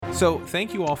So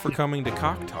thank you all for coming to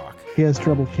Cock Talk. He has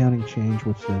trouble counting change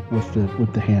with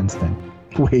the hands thing.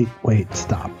 Wait,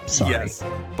 stop. Sorry. Yes,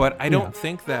 but I don't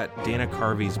think that Dana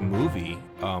Carvey's movie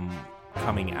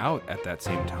coming out at that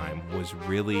same time was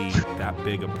really that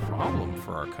big a problem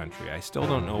for our country. I still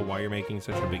don't know why you're making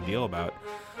such a big deal about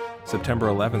September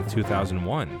 11th,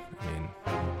 2001. I mean,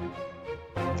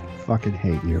 fucking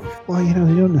hate you. Well, they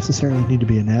don't necessarily need to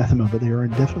be anathema, but they are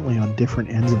definitely on different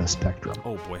ends of a spectrum.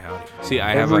 Oh boy, howdy. See,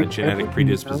 I have a genetic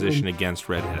predisposition against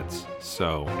redheads,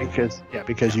 so...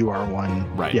 Because you are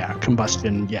one. Right. Yeah,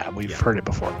 combustion. Yeah, we've heard it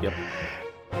before. Yep.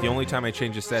 The only time I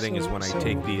change the setting is when I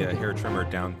take the hair trimmer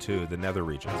down to the nether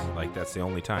regions. Like, that's the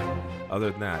only time. Other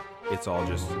than that, it's all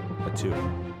just a tube.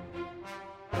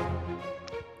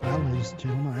 Well, ladies and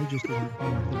gentlemen, I just learned more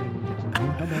than anyone does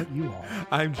know. How about you all?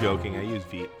 I'm joking. I use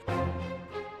Veet.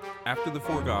 After the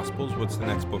four Gospels, what's the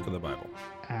next book of the Bible?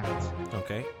 Acts.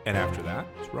 Okay. And after that,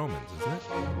 it's Romans, isn't it?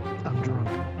 I'm drunk.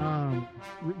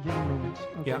 Romans.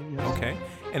 Okay, yeah. Yes. Okay.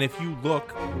 And if you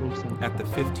look at the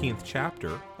 15th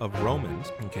chapter of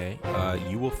Romans, okay,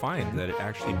 you will find that it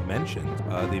actually mentions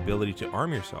the ability to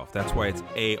arm yourself. That's why it's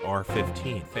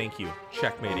AR-15. Thank you.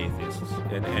 Checkmate atheists.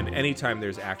 And anytime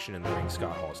there's action in the ring,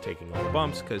 Scott Hall is taking all the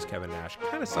bumps because Kevin Nash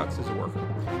kind of sucks as a worker.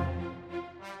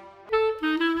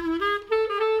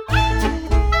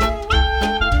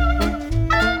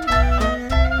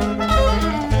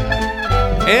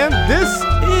 And this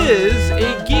is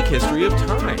a Geek History of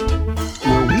Time,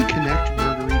 where we connect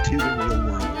nerdery to the real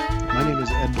world. My name is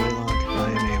Ed Blaylock.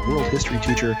 I am a world history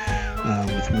teacher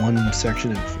with one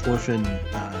section of orphan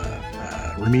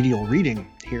remedial reading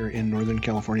here in Northern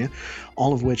California,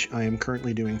 all of which I am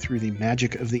currently doing through the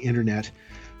magic of the internet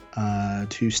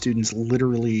to students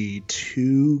literally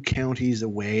 2 counties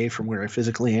away from where I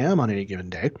physically am on any given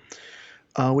day.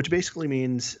 Which basically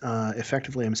means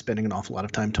effectively I'm spending an awful lot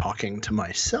of time talking to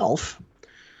myself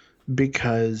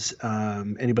because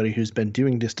anybody who's been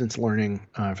doing distance learning,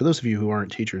 for those of you who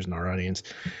aren't teachers in our audience,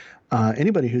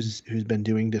 anybody who's been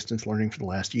doing distance learning for the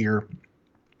last year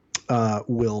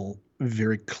will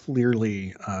very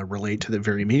clearly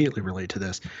very immediately relate to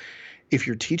this. If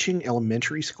you're teaching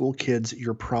elementary school kids,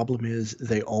 your problem is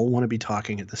they all want to be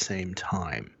talking at the same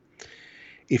time.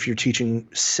 If you're teaching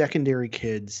secondary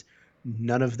kids,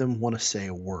 none of them want to say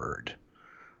a word.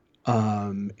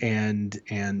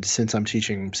 And since I'm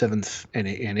teaching 7th and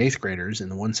 8th graders in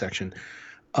the one section,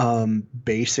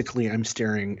 basically I'm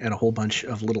staring at a whole bunch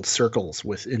of little circles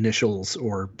with initials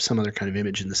or some other kind of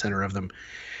image in the center of them.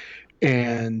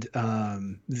 And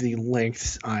the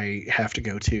lengths I have to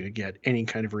go to get any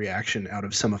kind of reaction out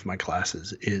of some of my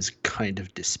classes is kind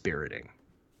of dispiriting.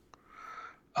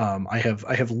 I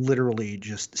have literally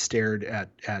just stared at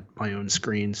my own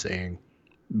screen saying,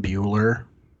 Bueller,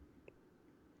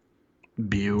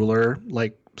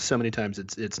 like so many times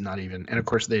it's not even, and of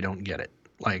course they don't get it.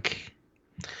 Like,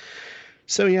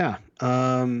 so yeah,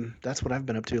 that's what I've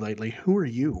been up to lately. Who are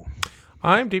you?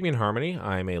 I'm Damian Harmony.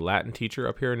 I'm a Latin teacher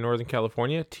up here in Northern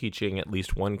California, teaching at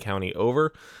least one county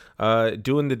over,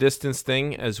 doing the distance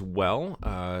thing as well.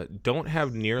 Don't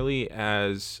have nearly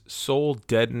as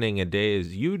soul-deadening a day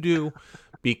as you do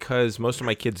because most of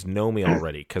my kids know me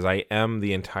already because I am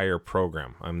the entire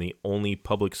program. I'm the only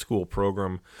public school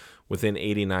program within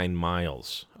 89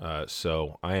 miles.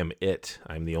 So I am it.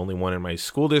 I'm the only one in my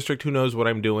school district who knows what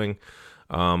I'm doing.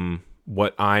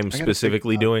 What I'm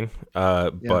specifically doing.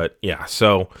 But yeah,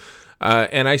 so,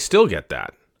 and I still get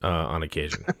that, on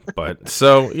occasion, but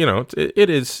so,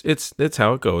 it's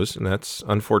how it goes, and that's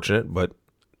unfortunate, but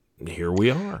here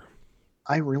we are.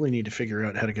 I really need to figure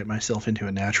out how to get myself into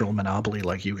a natural monopoly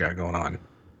like you got going on.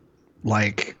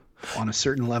 Like on a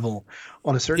certain level,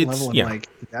 I'm like,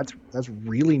 that's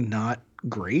really not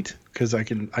great because I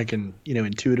can,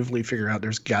 intuitively figure out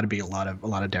there's got to be a lot of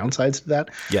downsides to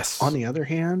that. Yes. On the other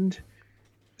hand,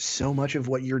 so much of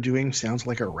what you're doing sounds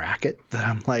like a racket that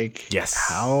I'm like, yes.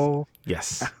 How?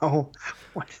 Yes. How?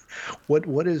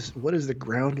 What is the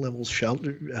ground level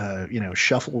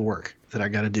shuffle work that I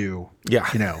got to do? Yeah.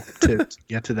 To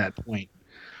get to that point.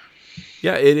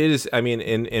 Yeah, it is. I mean,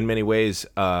 in many ways,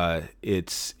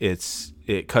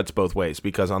 it cuts both ways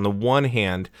because on the one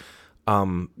hand,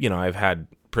 I've had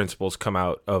principals come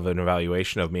out of an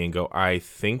evaluation of me and go, "I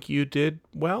think you did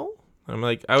well." I'm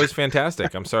like, I was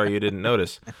fantastic. I'm sorry you didn't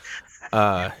notice.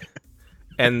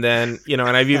 And then, and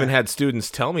I've even had students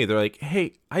tell me, they're like,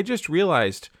 hey, I just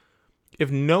realized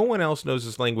if no one else knows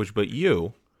this language but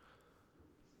you,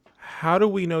 how do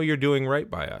we know you're doing right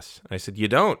by us? And I said, you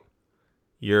don't.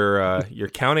 You're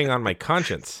counting on my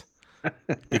conscience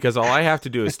because all I have to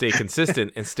do is stay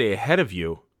consistent and stay ahead of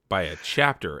you by a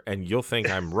chapter and you'll think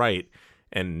I'm right.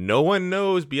 and no one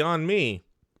knows beyond me,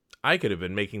 I could have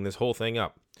been making this whole thing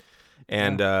up.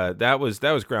 And that was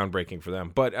groundbreaking for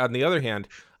them. But on the other hand,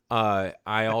 I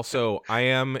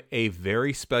am a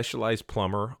very specialized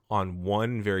plumber on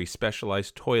one very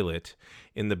specialized toilet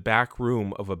in the back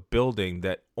room of a building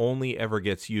that only ever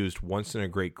gets used once in a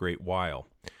great, great while.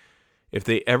 If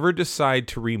they ever decide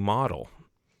to remodel,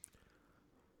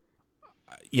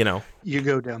 you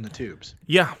go down the tubes.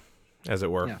 Yeah, as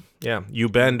it were. Yeah. You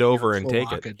bend over and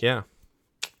take it. Yeah.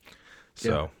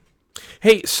 So.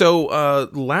 Hey, so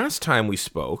last time we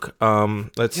spoke,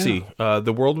 let's see,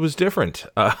 the world was different.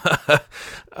 In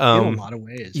a lot of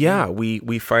ways. Yeah,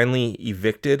 we finally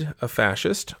evicted a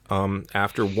fascist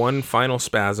after one final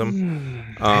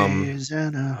spasm. Hey,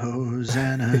 Zana, ho,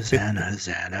 Zana, Zana,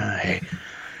 Zana, hey.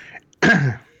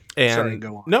 And sorry,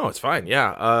 go on. No, it's fine.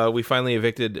 Yeah, we finally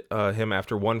evicted him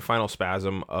after one final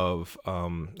spasm of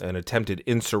an attempted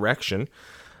insurrection.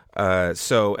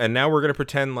 And now we're going to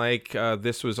pretend like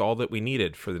this was all that we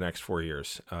needed for the next 4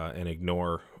 years and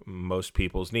ignore most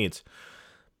people's needs.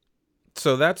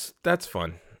 So that's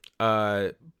fun.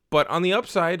 But on the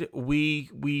upside,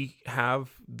 we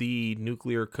have the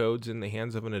nuclear codes in the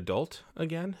hands of an adult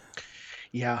again.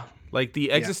 Yeah. Like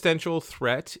the existential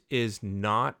threat is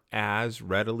not as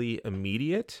readily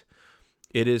immediate.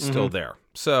 It is still there.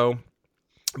 So...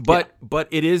 But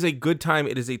it is a good time.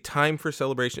 It is a time for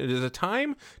celebration. It is a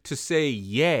time to say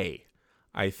yay,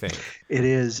 I think. It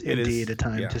is indeed a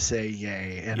time to say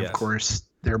yay. And of course,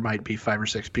 there might be 5 or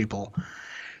 6 people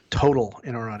total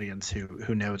in our audience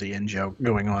who know the in-joke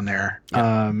going on there.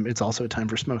 Yeah. It's also a time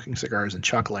for smoking cigars and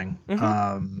chuckling,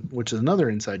 which is another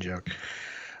inside joke.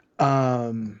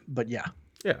 But yeah.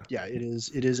 Yeah, it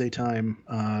is a time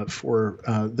for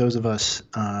those of us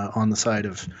on the side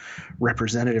of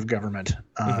representative government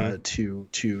to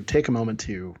take a moment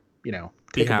to, take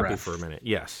be a happy breath. for a minute.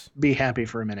 Yes. Be happy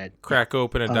for a minute. Crack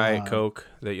open a Diet Coke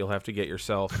that you'll have to get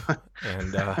yourself.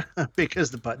 And because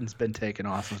the button's been taken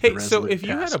off of the Resolute so if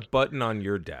you task. had a button on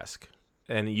your desk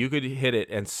and you could hit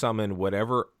it and summon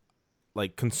whatever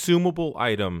like consumable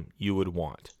item you would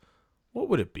want, what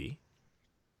would it be?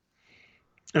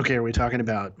 Okay, are we talking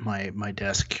about my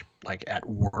desk like at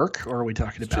work, or are we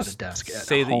talking about a desk at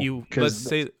say home? That you let's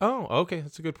say okay,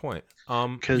 that's a good point.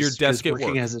 Your desk at work.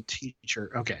 Working as a teacher.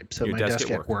 Okay, so your my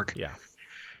desk at work. Yeah.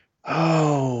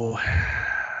 Oh,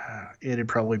 it'd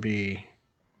probably be,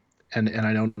 and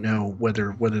I don't know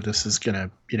whether this is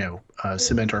gonna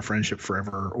cement our friendship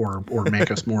forever or make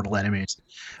us mortal enemies,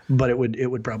 but it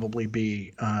would probably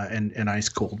be an ice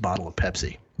cold bottle of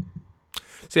Pepsi.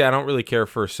 See, I don't really care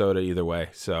for soda either way,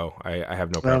 so I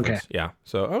have no preference. Okay. Yeah.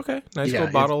 So nice little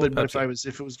bottle of Pepsi. But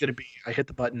if it was going to be, I hit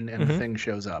the button and the thing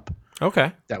shows up.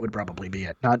 Okay. That would probably be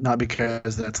it. Not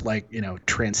because that's like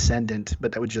transcendent,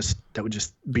 but that would just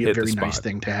be a very nice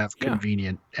thing to have,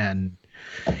 convenient and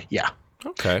yeah.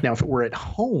 Okay. Now, if it were at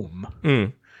home,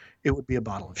 it would be a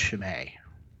bottle of Chimay.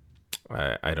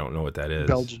 I don't know what that is.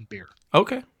 Belgian beer.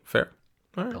 Okay. Fair.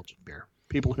 All right. Belgian beer.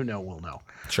 People who know will know.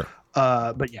 Sure.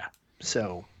 But yeah.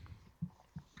 So,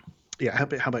 yeah.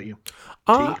 How about you?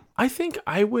 I think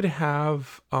I would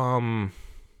have. Man,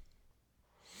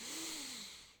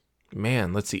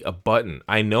 let's see. A button.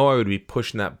 I know I would be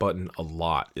pushing that button a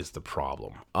lot. Is the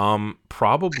problem?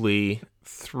 Probably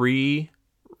 3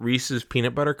 Reese's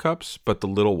peanut butter cups, but the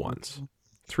little ones.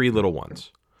 3 little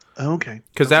ones. Okay.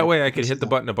 Because that way I could hit the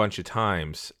button a bunch of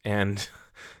times, and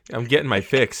I'm getting my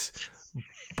fix.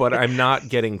 But I'm not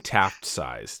getting tapped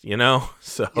sized,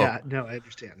 So yeah, no, I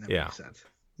understand. That makes sense.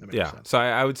 Sense. So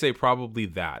I would say probably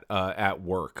that at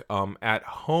work. At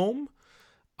home,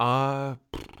 I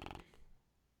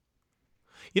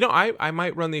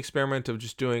might run the experiment of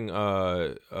just doing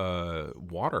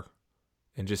water,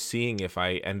 and just seeing if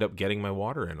I end up getting my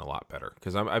water in a lot better,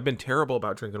 because I've been terrible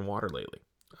about drinking water lately,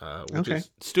 which is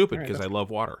stupid because I love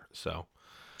water. So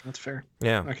that's fair.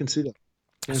 Yeah, I can see that.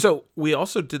 Yeah. So we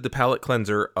also did the palate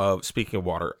cleanser of, speaking of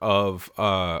water, of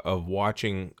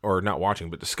watching, or not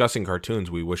watching, but discussing cartoons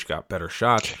we wish got better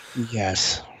shots.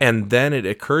 Yes. And then it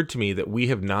occurred to me that we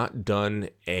have not done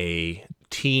a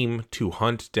team to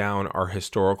hunt down our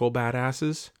historical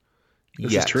badasses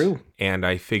This yet. is true. And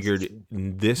I figured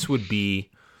this would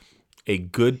be a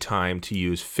good time to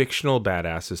use fictional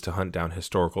badasses to hunt down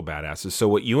historical badasses. So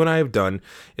what you and I have done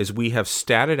is we have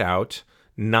statted out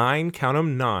 9, count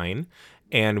them 9,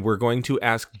 and we're going to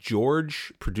ask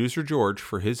producer George,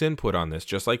 for his input on this,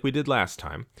 just like we did last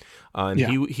time.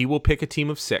 He will pick a team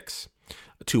of 6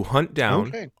 to hunt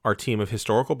down our team of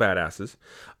historical badasses.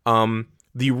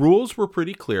 The rules were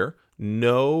pretty clear.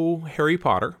 No Harry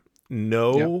Potter,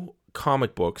 no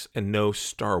comic books, and no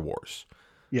Star Wars.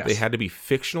 Yes. They had to be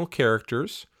fictional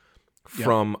characters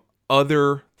from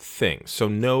other things. So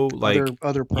no, like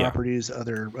other properties,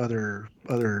 other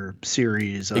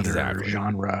series, other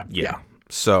genre. Yeah.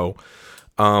 So,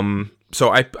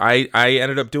 so I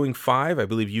ended up doing 5. I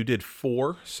believe you did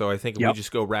 4. So I think if we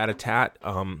just go rat-a-tat,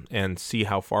 and see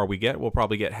how far we get. We'll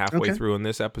probably get halfway through in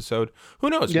this episode. Who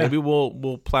knows? Maybe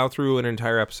we'll plow through an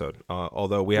entire episode.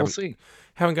 Although we haven't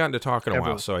gotten to talk in a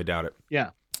while, so I doubt it.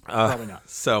 Yeah. Probably not.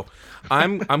 So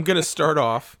I'm going to start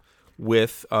off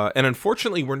with, and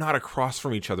unfortunately we're not across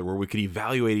from each other where we could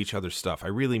evaluate each other's stuff. I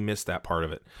really missed that part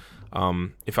of it.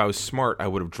 If I was smart, I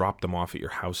would have dropped them off at your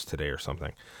house today or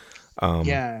something. Or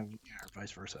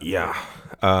vice versa. Yeah.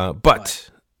 But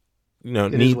you know,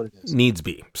 needs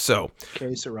be. So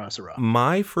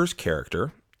my first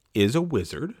character is a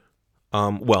wizard.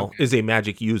 Is a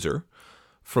magic user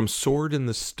from Sword in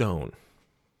the Stone.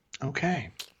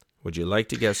 Okay. Would you like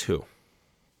to guess who?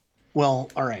 Well,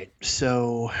 all right.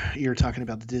 So you're talking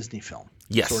about the Disney film,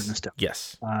 yes. Sword in the Stone.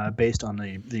 Yes. Based on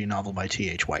the novel by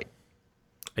T.H. White.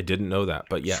 I didn't know that,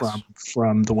 but yes.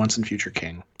 From the Once and Future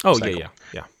King. Oh, cycle.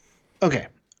 Yeah. Okay.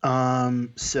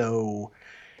 So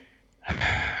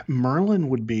Merlin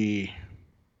would be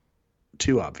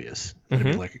too obvious. It'd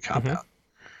be like a cop-out.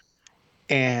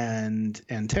 And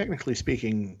technically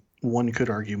speaking, one could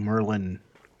argue Merlin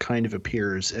kind of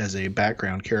appears as a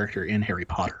background character in Harry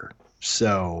Potter.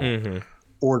 So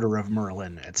Order of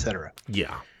Merlin, etc.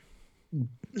 Yeah.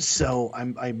 So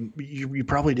you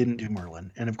probably didn't do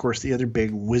Merlin. And of course the other big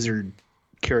wizard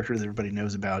character that everybody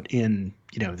knows about in,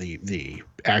 the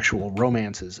actual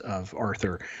romances of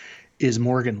Arthur is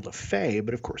Morgan Le Fay,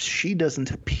 but of course she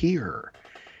doesn't appear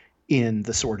in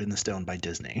The Sword in the Stone by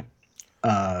Disney.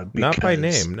 Not by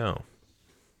name, no.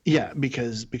 Yeah,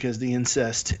 because the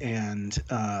incest and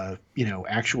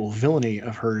actual villainy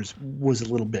of hers was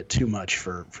a little bit too much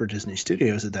for Disney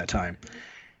Studios at that time.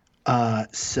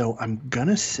 So I'm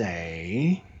gonna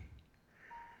say,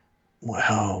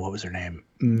 what was her name?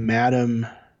 Madam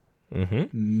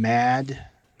Mim?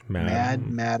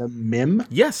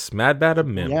 Yes, Mad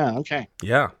Madam Mim. Yeah, okay.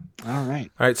 Yeah. All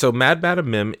right. So Mad Madam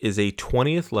Mim is a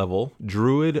 20th level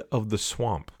druid of the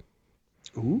swamp.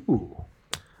 Ooh.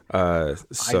 I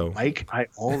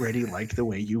already like the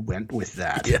way you went with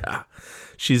that. Yeah.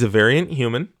 She's a variant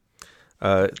human,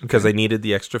 because I needed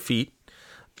the extra feat.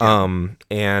 And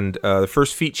the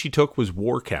first feat she took was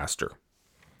Warcaster,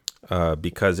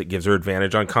 because it gives her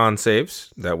advantage on con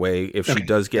saves. That way, if she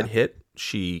does get hit,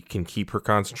 she can keep her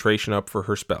concentration up for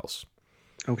her spells.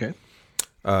 Okay.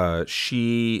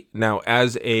 She now,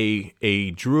 as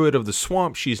a druid of the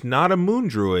swamp, she's not a moon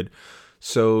druid.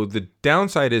 So the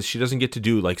downside is she doesn't get to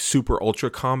do like super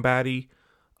ultra combat-y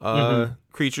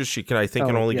creatures. She can,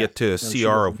 only get to a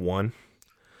CR of 1.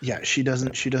 Yeah, she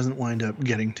doesn't wind up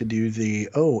getting to do the,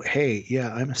 I'm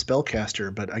a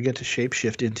spellcaster, but I get to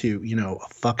shapeshift into, a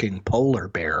fucking polar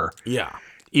bear. Yeah.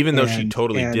 Even though she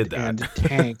totally did that. And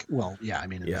tank,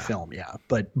 in the film, yeah.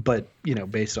 But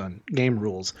based on game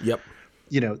rules. Yep.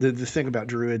 The thing about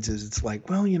druids is it's like,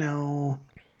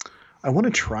 I want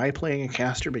to try playing a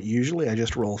caster, but usually I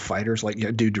just roll fighters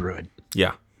do druid.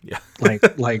 Yeah. Yeah.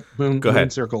 like moon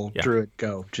circle, druid,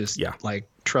 go. Just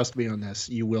trust me on this.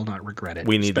 You will not regret it.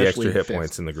 We need the extra hit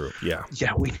points in the group. Yeah.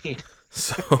 Yeah, we need.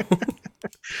 So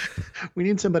we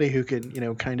need somebody who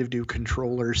can, kind of do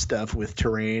controller stuff with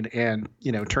terrain and,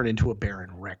 turn into a bear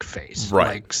and wreck face.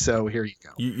 Right. So here you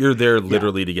go. You're there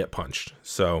literally to get punched.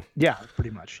 So yeah, pretty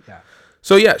much. Yeah.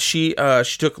 So yeah, she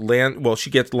took land. Well, she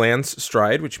gets land's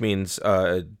stride, which means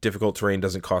difficult terrain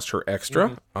doesn't cost her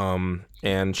extra.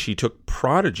 And she took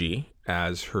prodigy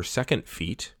as her second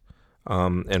feat.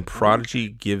 And prodigy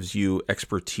gives you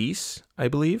expertise, I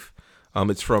believe.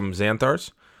 It's from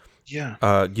Xanthar's.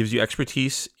 Yeah. Gives you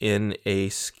expertise in a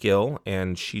skill,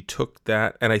 and she took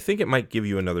that, and I think it might give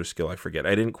you another skill. I forget.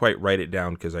 I didn't quite write it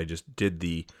down because I just did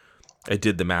the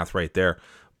math right there.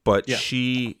 But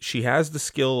she has the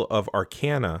skill of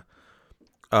Arcana,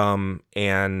 and I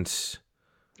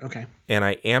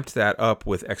amped that up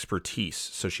with expertise,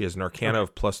 so she has an Arcana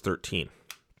of plus 13.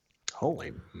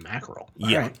 Holy mackerel!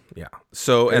 Yeah, right. Yeah.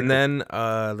 So very then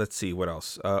let's see what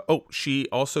else. She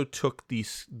also took the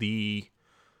feat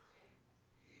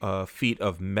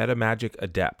of Metamagic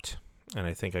Adept, and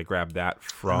I think I grabbed that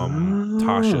from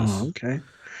Tasha's. Okay.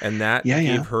 And that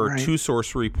gave her 2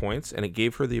 sorcery points, and it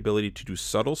gave her the ability to do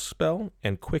Subtle Spell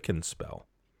and Quicken Spell.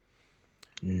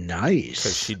 Nice.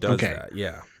 Because she does that,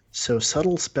 yeah. So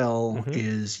Subtle Spell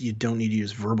is you don't need to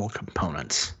use verbal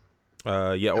components.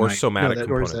 Or somatic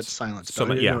components. Or is that silent spell?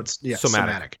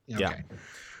 Somatic. Okay. Yeah.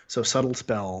 So Subtle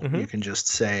Spell, you can just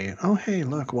say, oh, hey,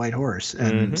 look, white horse,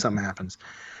 and something happens.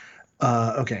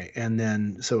 Okay, and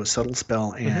then so a subtle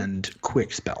spell Hmm. and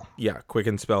quick spell. Yeah,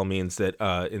 quicken spell means that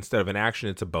instead of an action,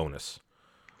 it's a bonus.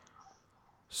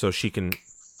 So she can,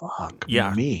 Fuck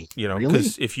yeah, me. because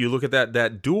Really? if you look at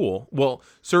that duel, well,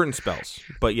 certain spells,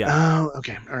 but yeah, Oh,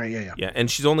 okay. All right. Yeah, yeah. yeah, and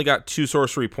she's only got 2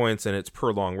 sorcery points, and it's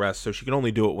per long rest, so she can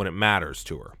only do it when it matters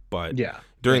to her. But Yeah. Yeah,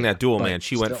 during yeah. that duel, But man,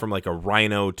 she went still. from like a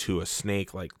rhino to a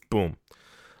snake, like boom.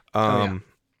 Oh, yeah. Um,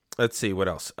 let's see what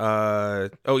else.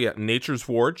 Oh yeah, Nature's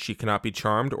Ward. She cannot be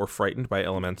charmed or frightened by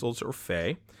elementals or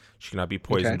fae. She cannot be Okay.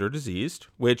 poisoned or diseased.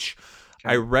 Which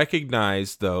I Okay.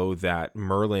 recognize though that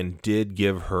Merlin did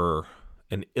give her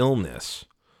an illness,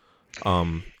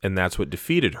 and that's what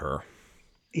defeated her.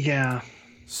 Yeah.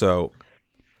 So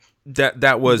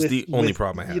that was the only With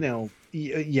problem I had.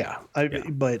 yeah. I Yeah.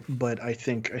 but I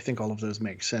think all of those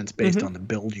make sense based Mm-hmm. on the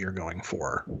build you're going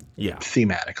for Yeah.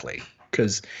 thematically.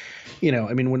 Because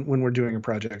I mean, when we're doing a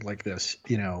project like this,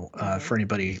 for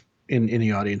anybody in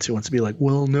the audience who wants to be like,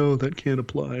 well, no, that can't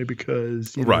apply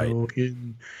because Right.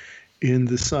 in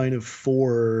the sign of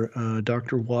four,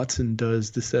 Dr. Watson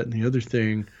does this, that, and the other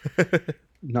thing.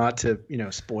 Not to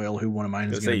spoil who one of mine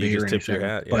is Gonna going say to you be or just tipped your anything,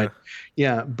 hat. Yeah. but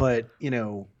yeah, but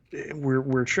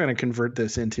we're trying to convert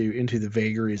this into the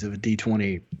vagaries of a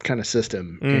D20 kind of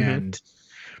system, Mm-hmm. and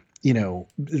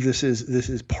this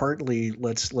is partly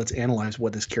let's analyze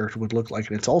what this character would look like,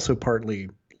 and it's also partly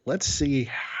let's see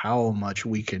how much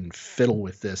we can fiddle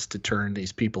with this to turn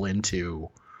these people into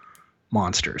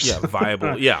monsters. Yeah.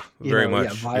 Viable. Yeah. Very Yeah,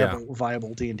 much. Yeah.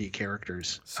 viable D&D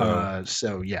characters. So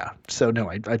So yeah, so no,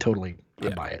 I totally I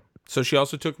yeah. buy it. So she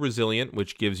also took Resilient,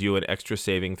 which gives you an extra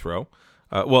saving throw.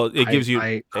 Well, it I gives you,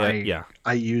 I I yeah.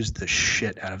 I used the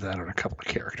shit out of that on a couple of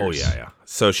Oh characters. yeah, yeah.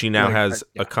 So she now has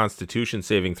Yeah. a Constitution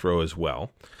saving throw as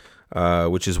well,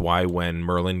 which is why when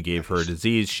Merlin gave her a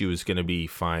disease, she was going to be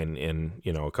fine in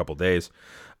a couple days.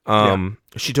 Yeah.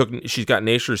 She's got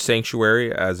Nature's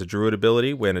Sanctuary as a druid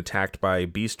ability. When attacked by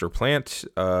beast or plant,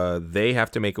 they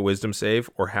have to make a Wisdom save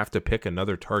or have to pick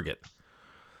another target.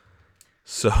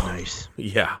 So Nice.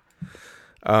 yeah.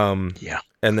 Yeah.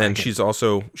 And then Like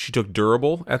it. she took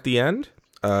Durable at the end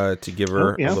to give Oh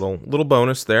her a yeah. little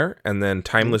bonus there, and then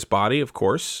Timeless Body, of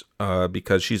course,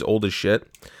 because she's old as shit.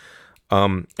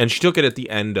 And she took it at the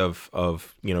end of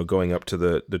going up to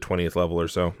the 20th level or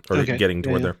so, or Okay. getting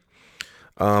toward Yeah.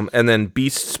 there. And then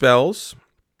Beast spells.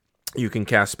 You can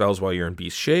cast spells while you're in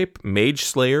beast shape. Mage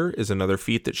Slayer is another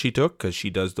feat that she took because she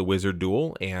does the wizard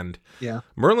duel, and Yeah.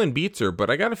 Merlin beats her, but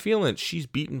I got a feeling she's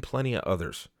beaten plenty of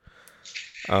others.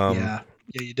 Yeah. Yeah.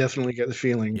 You definitely get the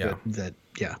feeling Yeah. that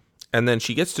yeah. And then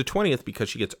she gets to 20th because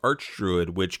she gets Archdruid,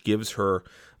 which gives her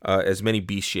as many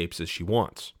beast shapes as she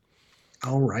wants.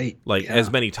 All right. Like, Yeah. as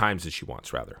many times as she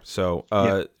wants, rather. So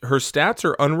Yeah. her stats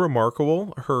are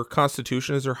unremarkable. Her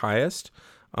Constitution is her highest.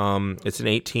 It's an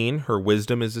 18. Her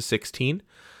Wisdom is a 16.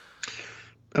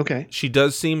 Okay. She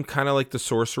does seem kind of like the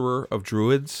sorcerer of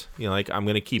druids. Like, I'm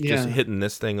going to keep just Yeah. hitting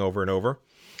this thing over and over.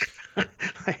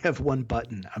 I have one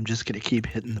button. I'm just gonna keep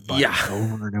hitting the button Yeah.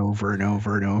 over and over and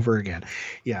over and over again.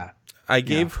 Yeah. I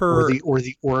gave Yeah. her... Or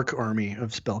the orc army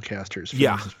of spellcasters.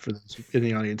 Yeah. For those in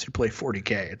the audience who play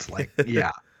 40K, it's like,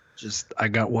 yeah, just I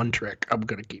got one trick. I'm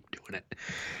gonna keep doing it.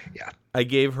 Yeah. I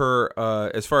gave her,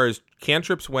 as far as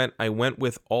cantrips went, I went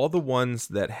with all the ones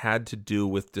that had to do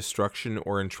with destruction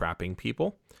or entrapping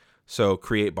people. So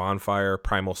Create Bonfire,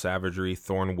 Primal Savagery,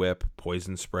 Thorn Whip,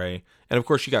 Poison Spray. And of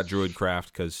course she got Druidcraft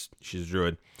because she's a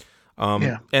druid.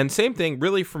 Yeah. And same thing,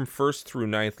 really from 1st through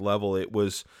 9th level, it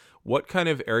was what kind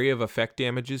of area of effect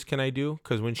damages can I do?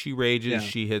 Because when she rages, Yeah.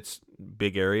 she hits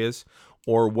big areas.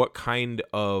 Or what kind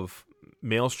of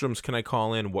maelstroms can I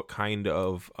call in? What kind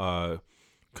of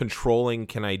controlling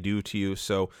can I do to you?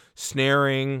 So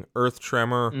snaring, earth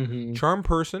tremor, Mm-hmm. charm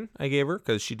person I gave her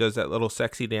because she does that little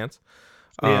sexy dance.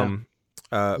 Yeah.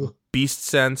 Beast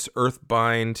sense, earth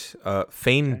bind,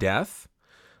 feign Okay. death,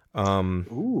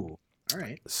 Ooh. All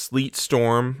right. sleet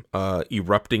storm,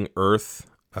 erupting earth,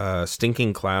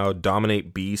 stinking cloud,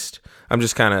 dominate beast. I'm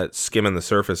just kind of skimming the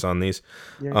surface on these.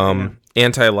 Yeah.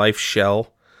 Anti-life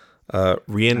shell,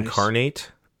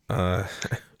 reincarnate.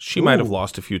 She might have Ooh.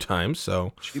 lost a few times,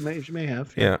 so She may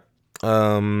have. yeah.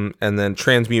 And then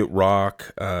transmute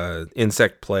rock,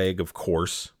 insect plague, of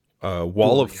course.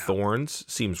 Wall Ooh, of yeah. thorns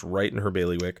seems right in her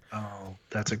bailiwick. Oh,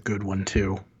 that's a good one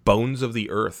too. Bones of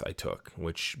the earth I took,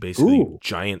 which basically Ooh.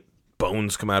 giant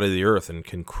bones come out of the earth and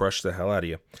can crush the hell out of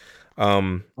you.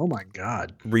 Oh my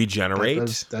God.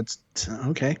 Regenerate. That's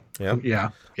okay. Yeah. Yeah.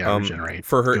 Yeah. Regenerate.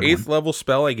 For her Good 8th one. level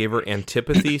spell, I gave her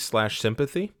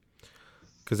antipathy/sympathy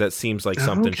because that seems like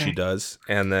something she Okay. does.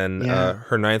 And then Yeah.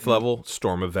 her 9th level,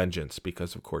 Storm of Vengeance,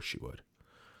 because of course she would.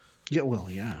 Yeah, well,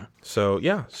 yeah. So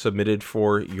yeah, submitted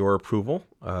for your approval.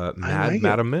 I Mad like it.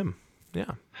 Madam Mim.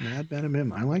 Yeah, Mad Madam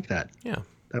Mim. I like that. yeah.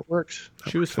 That works.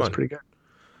 That She was works. That's fun. pretty good.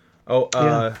 Oh,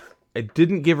 Yeah. I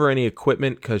didn't give her any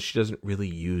equipment because she doesn't really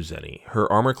use any. Her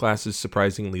armor class is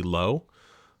surprisingly low,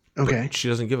 but Okay. she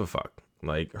doesn't give a fuck.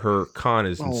 Like, her con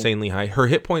is Well, insanely high. Her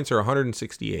hit points are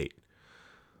 168.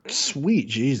 sweet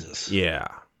Jesus. Yeah.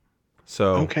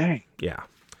 So, Okay. yeah.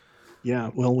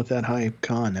 Yeah. Well, with that high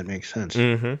con, that makes sense.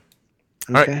 Mm-hmm. All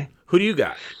right. Okay. Who do you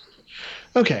got?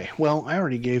 Okay. Well, I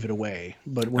already gave it away,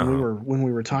 but when Uh-huh.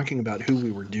 we were talking about who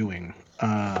we were doing,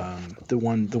 the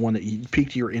one that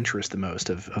piqued your interest the most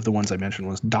of the ones I mentioned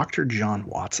was Dr. John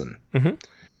Watson. Mm-hmm.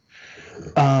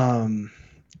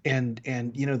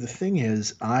 And you know, the thing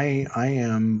is, I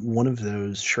am one of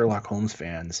those Sherlock Holmes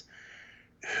fans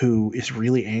who is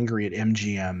really angry at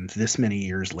MGM this many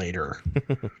years later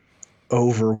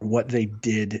over what they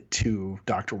did to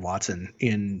Dr. Watson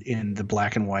in the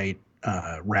black and white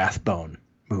Rathbone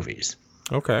movies.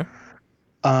 Okay.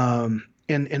 And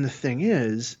the thing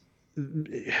is,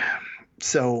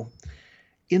 so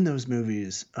in those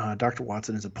movies, Dr.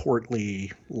 Watson is a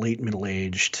portly, late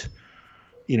middle-aged,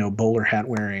 bowler hat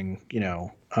wearing,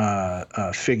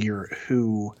 figure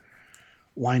who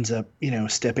winds up,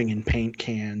 stepping in paint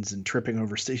cans and tripping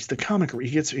over stage. The comic, he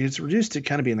gets reduced to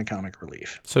kind of being the comic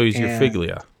relief. So he's your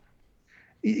Figlia.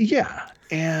 Yeah.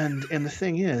 And the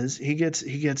thing is, he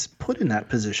gets put in that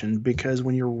position because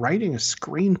when you're writing a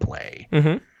screenplay,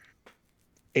 Mm-hmm.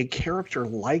 a character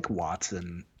like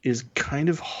Watson is kind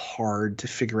of hard to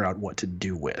figure out what to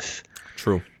do with.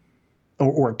 True.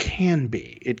 Or can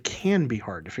be. It can be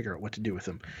hard to figure out what to do with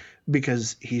him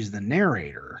because he's the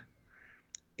narrator.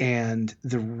 And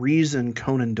the reason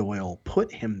Conan Doyle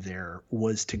put him there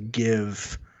was to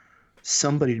give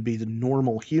somebody to be the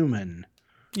normal human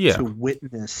to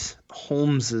witness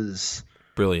Holmes's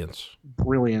brilliance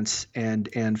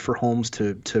and for Holmes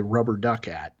to rubber duck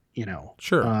at,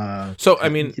 Sure. So, I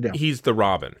mean, he's the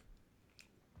Robin.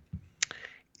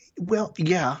 Well,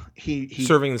 yeah, he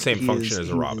serving the same function as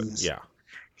a Robin. Yeah.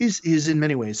 He's in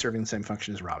many ways serving the same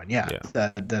function as Robin. Yeah.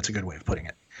 That's a good way of putting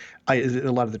it.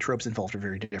 A lot of the tropes involved are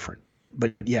very different,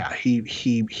 but yeah, he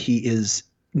is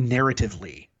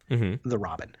narratively the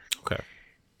Robin. Okay.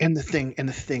 And the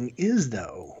thing is,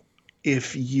 though,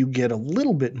 if you get a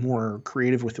little bit more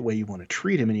creative with the way you want to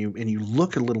treat him, and you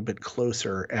look a little bit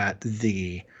closer at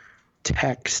the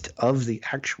text of the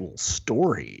actual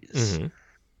stories,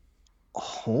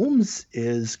 Holmes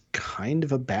is kind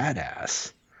of a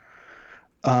badass.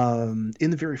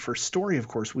 In the very first story, of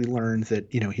course, we learned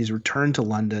that he's returned to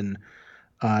London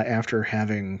after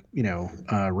having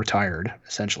retired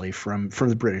essentially from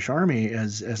the British Army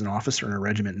as an officer in a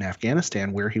regiment in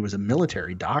Afghanistan, where he was a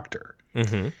military doctor.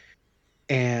 Mm-hmm.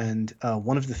 And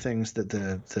one of the things that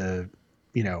the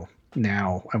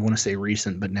now I want to say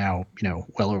recent, but now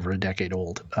well over a decade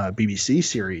old BBC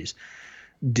series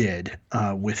did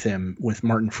with him, with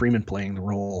Martin Freeman playing the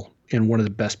role in one of the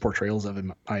best portrayals of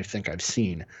him I think I've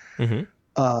seen,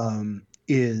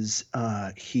 is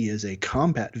he is a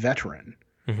combat veteran,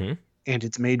 and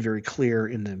it's made very clear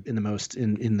in the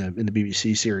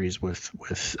BBC series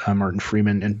with Martin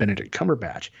Freeman and Benedict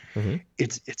Cumberbatch.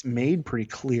 It's made pretty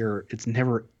clear. It's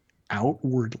never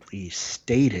outwardly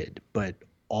stated, but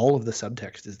all of the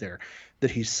subtext is there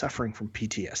that he's suffering from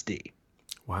PTSD.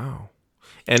 Wow.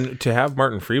 And to have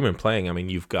Martin Freeman playing, I mean,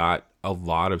 you've got a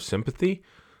lot of sympathy.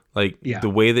 Like, the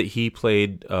way that he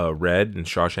played Red in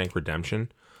Shawshank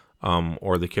Redemption,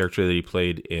 or the character that he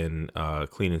played in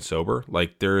Clean and Sober,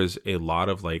 like, there is a lot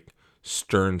of, like,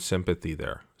 stern sympathy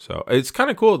there. So it's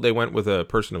kind of cool they went with a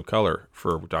person of color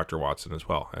for Dr. Watson as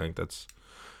well. I think that's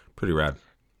pretty rad.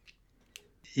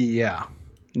 Yeah.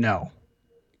 No.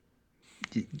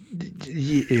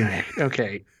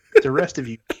 Okay. The rest of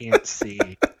you can't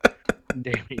see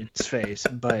Damien's face,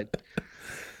 but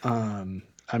I'm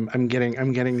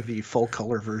getting the full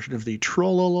color version of the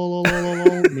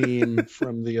trollololololol meme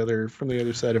from the other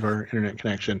side of our internet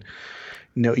connection.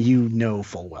 No, you know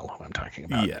full well who I'm talking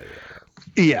about.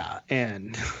 Yeah,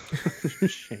 and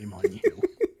shame on you,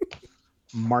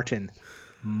 Martin,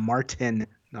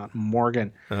 not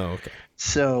Morgan. Oh, okay.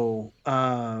 So,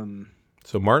 Martin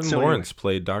Lawrence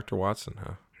played Dr. Watson,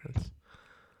 huh?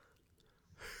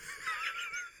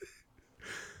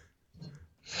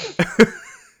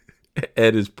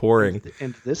 Ed is pouring.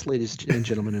 And this, ladies and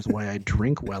gentlemen, is why I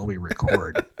drink while we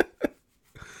record.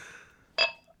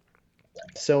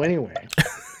 So anyway.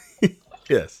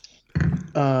 Yes.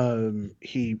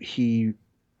 He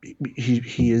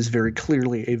is very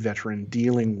clearly a veteran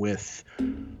dealing with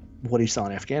what he saw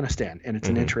in Afghanistan. And it's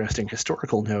an Mm-hmm. interesting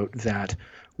historical note that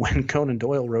when Conan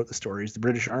Doyle wrote the stories, the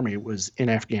British Army was in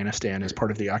Afghanistan as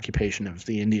part of the occupation of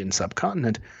the Indian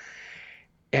subcontinent.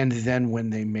 And then when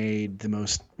they made the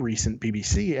most recent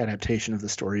BBC adaptation of the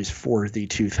stories for the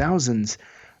 2000s,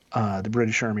 the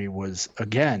British Army was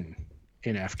again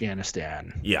in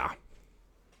Afghanistan. Yeah.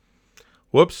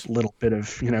 Whoops. Little bit of,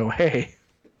 hey,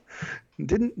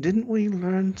 didn't we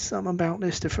learn some about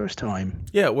this the first time?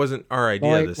 Yeah, it wasn't our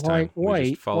idea this time.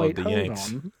 We just followed Wait, the hold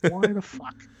Yanks. on. Why the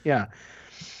fuck? Yeah.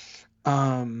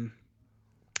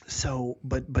 So,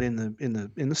 but in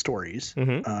the stories,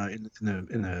 Mm-hmm.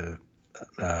 in the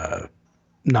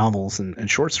novels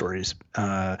and short stories,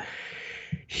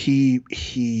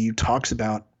 he talks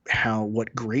about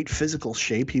what great physical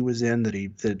shape he was in,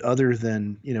 that other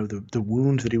than the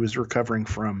wound that he was recovering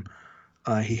from,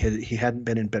 he hadn't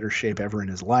been in better shape ever in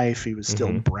his life. He was still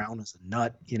Mm-hmm. brown as a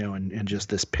nut, and just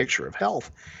this picture of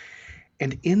health.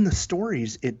 And in the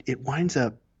stories, it winds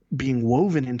up being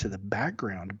woven into the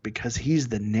background because he's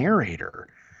the narrator,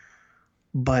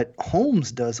 but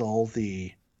Holmes does all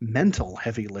the mental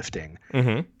heavy lifting,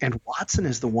 Mm-hmm. and Watson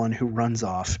is the one who runs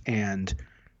off and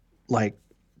like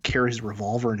carries a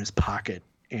revolver in his pocket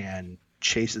and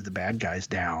chases the bad guys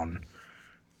down,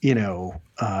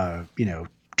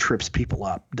 trips people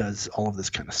up, does all of this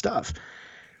kind of stuff.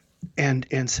 And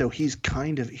so he's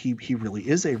kind of, he really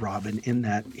is a Robin in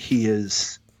that he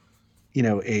is,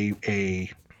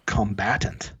 a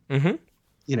combatant, Mm-hmm.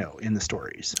 in the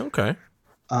stories. Okay.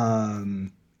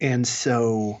 And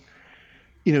so,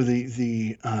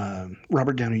 the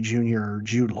Robert Downey Jr.,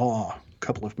 Jude Law,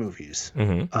 couple of movies,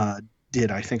 Mm-hmm.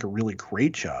 did, I think, a really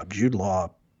great job. Jude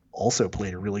Law also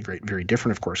played a really great, very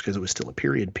different, of course, because it was still a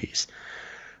period piece,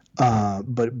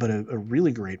 but a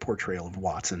really great portrayal of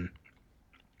Watson,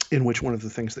 in which one of the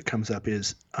things that comes up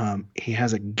is he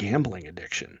has a gambling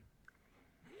addiction.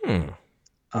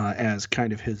 As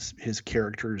kind of his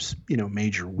character's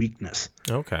major weakness.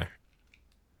 Okay.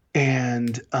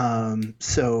 And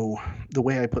so the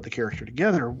way I put the character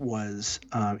together was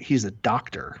he's a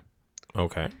doctor,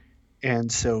 Okay.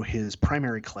 and so his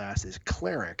primary class is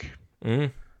cleric.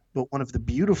 Mm. But one of the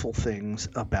beautiful things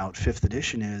about 5th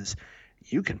edition is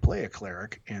you can play a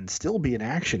cleric and still be an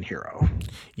action hero.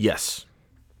 Yes.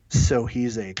 So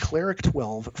he's a cleric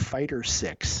 12, fighter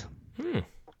 6.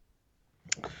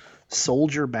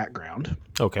 Soldier background.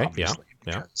 Okay. Obviously,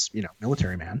 Yeah. because,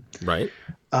 military man. Right.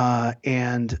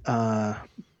 And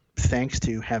thanks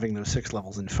to having those 6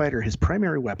 levels in fighter, his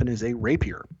primary weapon is a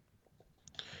rapier,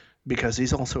 because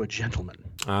he's also a gentleman.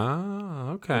 Ah.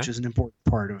 Okay. Which is an important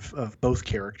part of both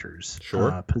characters'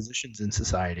 Sure. positions in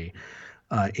society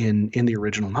in the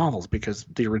original novels, because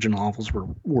the original novels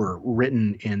were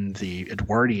written in the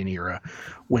Edwardian era,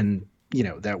 when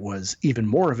that was even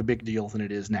more of a big deal than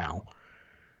it is now.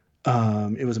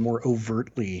 It was a more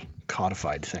overtly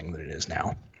codified thing than it is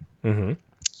now. Mm-hmm.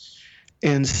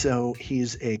 And so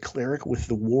he's a cleric with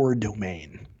the war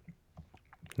domain.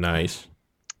 Nice.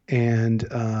 And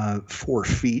for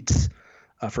feats,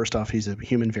 first off, he's a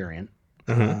human variant.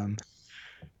 Mm-hmm.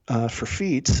 For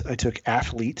feats, I took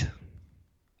athlete,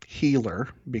 healer,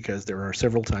 because there are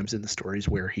several times in the stories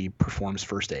where he performs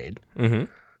first aid.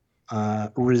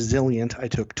 Mm-hmm. Resilient, I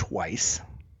took twice.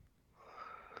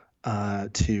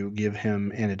 To give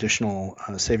him an additional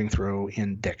saving throw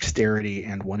in dexterity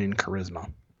and one in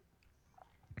charisma.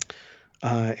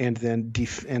 And then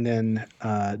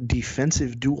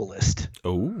defensive duelist.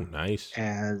 Oh, nice.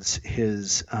 As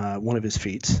his one of his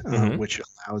feats, Mm-hmm. which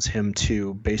allows him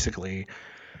to basically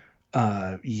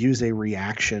use a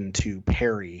reaction to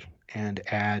parry and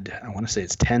add, I want to say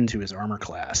it's 10 to his armor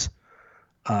class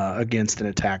against an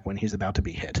attack when he's about to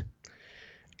be hit.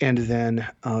 And then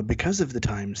because of the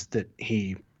times that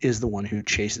he is the one who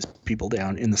chases people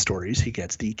down in the stories, he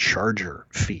gets the charger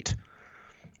feat,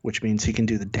 which means he can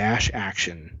do the dash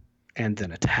action and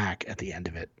then attack at the end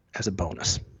of it as a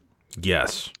bonus.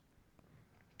 Yes.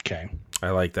 Okay. I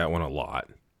like that one a lot.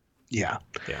 Yeah.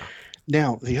 Yeah.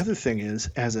 Now, the other thing is,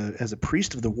 as a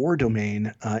priest of the war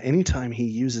domain, anytime he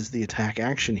uses the attack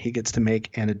action, he gets to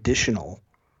make an additional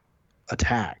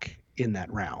attack in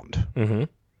that round. Mm-hmm.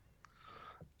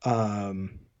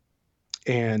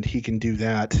 And he can do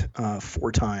that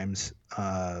 4 times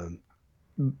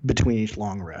between each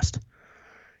long rest.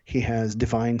 He has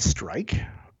Divine Strike,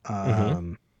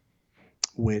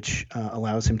 which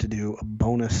allows him to do a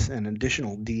bonus, an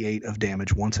additional D8 of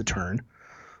damage once a turn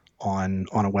on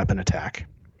a weapon attack.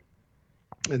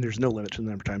 And there's no limit to the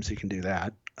number of times he can do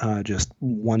that, just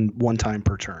one time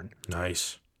per turn.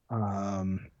 Nice.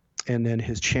 And then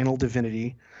his Channel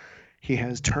Divinity, He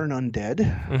has Turn Undead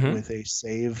Mm-hmm. with a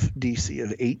save DC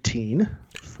of 18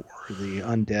 for the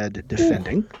undead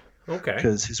defending. Okay.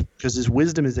 Because his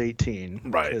wisdom is 18.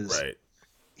 Right. Because Right.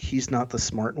 he's not the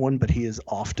smart one, but he is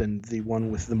often the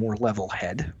one with the more level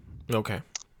head. Okay.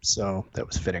 So that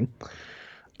was fitting.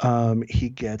 He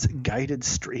gets Guided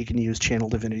Strike. He can use Channel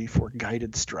Divinity for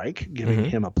Guided Strike, giving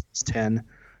him a +10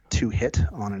 to hit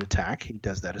on an attack. He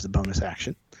does that as a bonus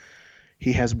action.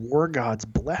 He has War God's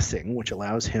Blessing, which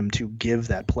allows him to give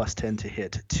that +10 to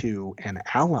hit to an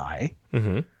ally.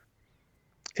 Mm-hmm.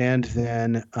 And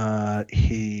then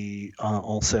he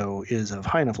also is of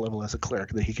high enough level as a cleric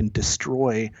that he can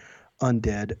destroy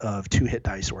undead of 2 hit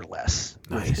dice or less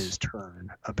with his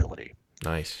turn ability.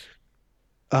 Nice.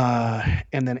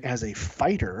 And then as a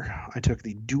fighter, I took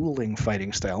the dueling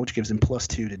fighting style, which gives him +2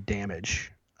 to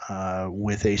damage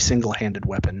with a single-handed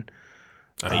weapon.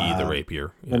 I.e. the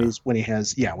rapier. Yeah. When he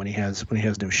has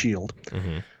no shield.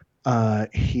 Mm-hmm.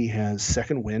 He has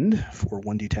Second Wind for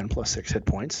 1d10 +6 hit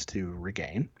points to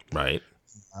regain. Right.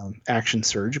 Action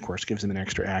Surge, of course, gives him an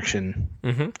extra action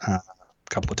Mm-hmm. a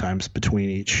couple of times between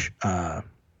each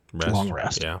long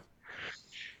rest. Yeah.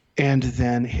 And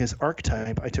then his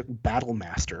archetype, I took Battle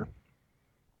Master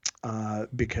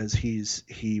because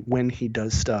when he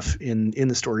does stuff in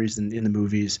the stories and in the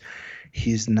movies,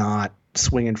 he's not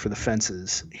swinging for the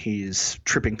fences. He's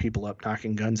tripping people up,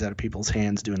 knocking guns out of people's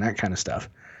hands, doing that kind of stuff.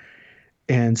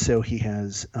 And so he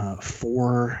has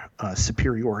 4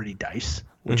 superiority dice,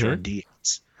 which are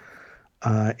d8s.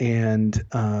 And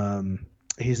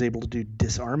he's able to do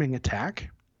disarming attack.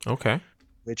 Okay.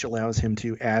 Which allows him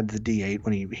to add the d8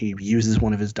 when he uses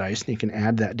one of his dice, and he can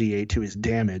add that d8 to his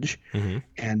damage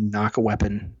and knock a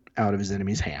weapon out of his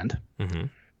enemy's hand. Mm-hmm.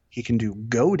 He can do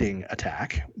goading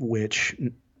attack, which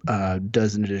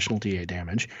does an additional d8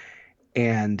 damage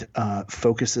and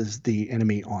focuses the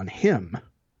enemy on him.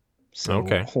 So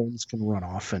Holmes can run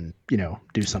off and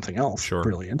do something else. Sure.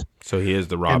 Brilliant. So he is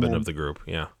the Robin of the group.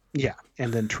 Yeah. Yeah,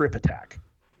 and then trip attack.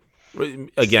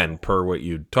 Again, per what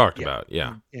you talked about,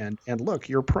 yeah. And look,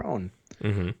 you're prone.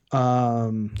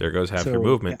 Mm-hmm. There goes half your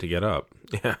movement to get up.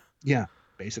 Yeah. Yeah,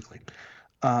 basically.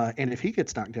 And if he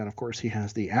gets knocked down, of course, he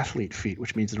has the athlete feat,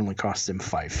 which means it only costs him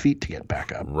 5 feet to get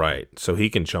back up. Right. So he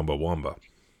can Chumbawamba.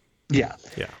 Yeah.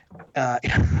 Yeah. I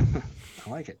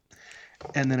like it.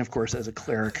 And then, of course, as a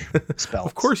cleric, spells.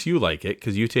 Of course you like it,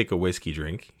 because you take a whiskey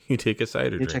drink. You take a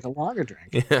cider drink. You take a lager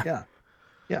drink.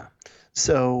 Yeah.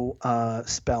 So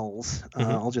spells,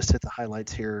 I'll just hit the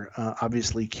highlights here.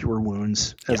 Obviously, Cure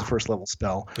Wounds as a first level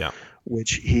spell,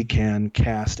 which he can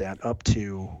cast at up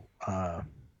to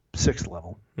 6th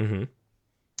level. Mm-hmm.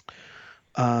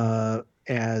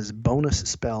 As bonus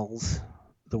spells,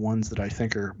 the ones that I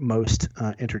think are most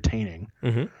entertaining,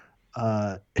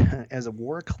 as a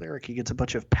war cleric, he gets a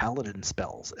bunch of paladin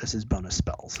spells as his bonus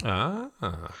spells.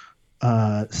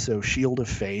 So Shield of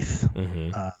Faith,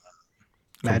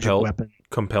 magic weapon.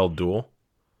 Compelled Duel?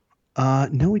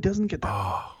 No, he doesn't get that.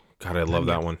 Oh, God, I love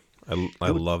that one. I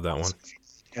love that one.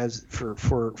 As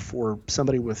for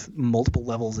somebody with multiple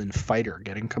levels in fighter,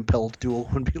 getting Compelled Duel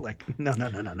would be like, no,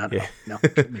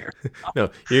 come here. No,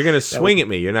 you're going to swing at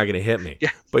me. You're not going to hit me.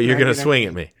 Yeah, but you're going to swing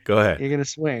at me. Go ahead. You're going to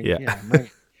swing. Yeah,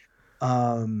 right.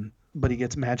 But he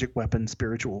gets magic weapon,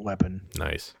 spiritual weapon.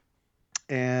 Nice.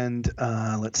 And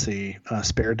let's see,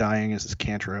 Spare Dying is his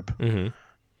cantrip.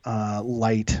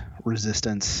 Light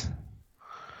resistance.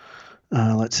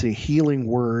 Let's see, Healing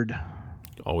Word.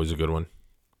 Always a good one.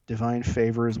 Divine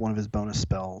Favor is one of his bonus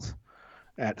spells.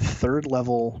 At 3rd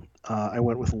level, I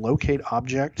went with Locate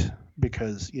Object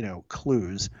because,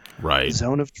 clues. Right.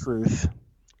 Zone of Truth,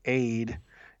 Aid,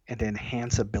 and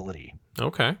Enhance Ability.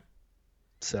 Okay.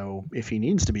 So if he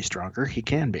needs to be stronger, he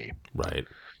can be. Right.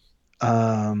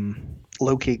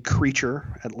 Locate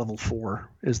Creature at level 4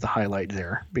 is the highlight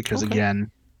there because, again,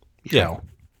 you know.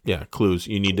 Yeah, clues.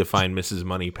 You need to find Mrs.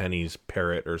 Moneypenny's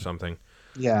parrot or something.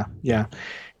 Yeah.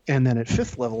 And then at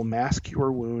 5th level, Mass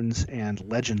Cure Wounds and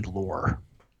Legend Lore.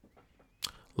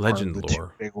 Legend Lore?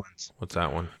 Two big ones. What's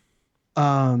that one?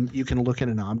 You can look at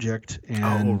an object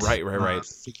and right.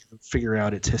 Figure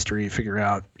out its history, figure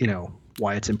out,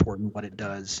 why it's important, what it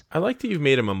does. I like that you've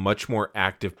made him a much more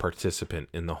active participant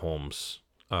in the Holmes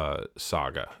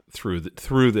saga through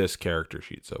this character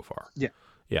sheet so far. Yeah.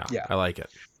 I like it.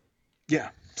 Yeah.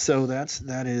 So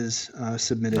that is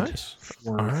submitted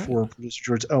for producer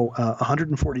George.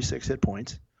 146 hit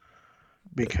points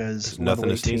because there's nothing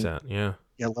to sneeze at. Yeah.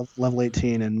 Yeah, level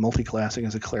 18 and multi-classing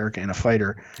as a cleric and a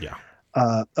fighter. Yeah.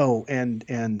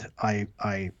 And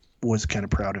I was kind of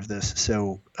proud of this.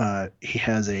 So he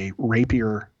has a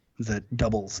rapier that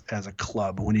doubles as a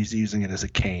club when he's using it as a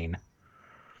cane.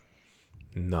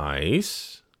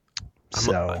 Nice.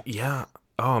 So Yeah.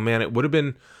 Oh man, it would have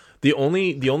been the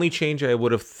only change I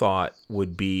would have thought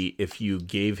would be if you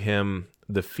gave him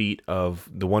the feat of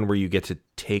the one where you get to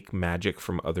take magic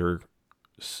from other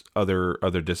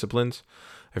disciplines.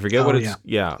 I forget what it's.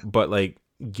 Yeah, but like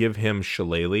give him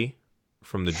Shillelagh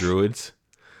from the Druids.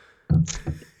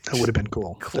 That would have been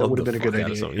cool. That would have been a good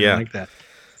idea. Yeah, I like that.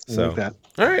 So, like that.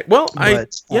 All right. Well,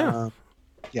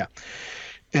 yeah.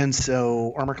 And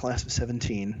so armor class of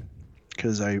 17,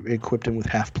 because I equipped him with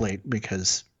half plate,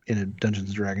 because in a Dungeons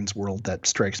and Dragons world, that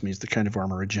strikes me as the kind of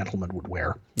armor a gentleman would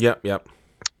wear. Yep.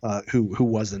 Who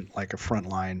wasn't like a front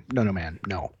line. No, man,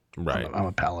 no. Right. I'm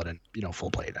a paladin.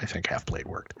 Full plate. I think half plate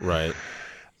worked. Right.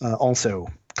 Also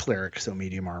cleric, so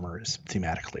medium armor is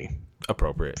thematically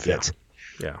appropriate. Fits.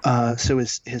 Yeah. So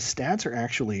his stats are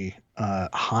actually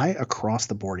high across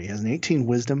the board. He has an 18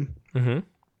 wisdom. Mm-hmm.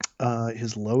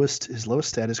 His lowest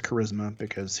stat is charisma,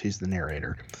 because he's the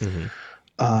narrator.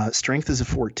 Mm-hmm. Strength is a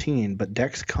 14, but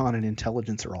Dex, Con, and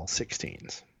Intelligence are all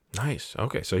 16s. Nice.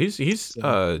 Okay, so he's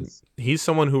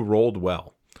someone who rolled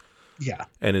well. Yeah.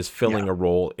 And is filling a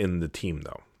role in the team,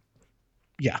 though.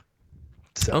 Yeah.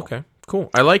 So okay, cool.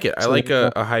 I like it. I like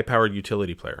a high-powered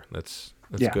utility player. That's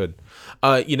good.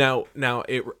 Now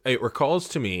it recalls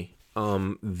to me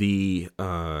the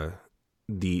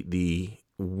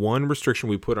one restriction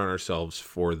we put on ourselves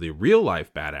for the real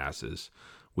life badasses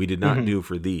we did not do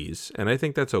for these, and I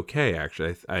think that's okay.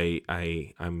 Actually,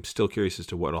 I'm still curious as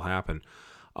to what'll happen.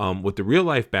 With the real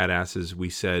life badasses, we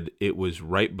said it was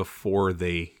right before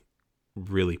they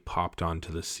really popped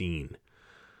onto the scene.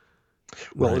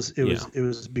 Well, right? it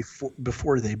was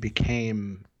before they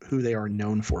became who they are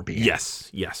known for being.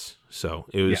 Yes. So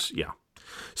it was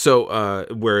So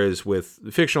whereas with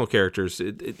fictional characters,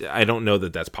 I don't know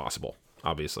that that's possible.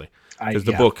 Obviously, because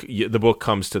the book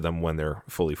comes to them when they're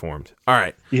fully formed. All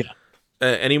right. Yeah.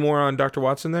 Any more on Dr.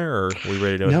 Watson there, or are we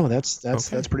ready to? No, that's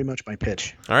pretty much my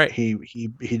pitch. All right. He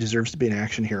deserves to be an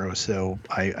action hero, so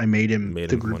I made him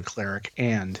the group cleric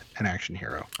and an action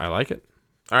hero. I like it.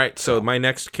 All right. So my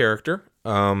next character,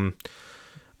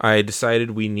 I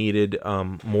decided we needed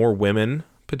more women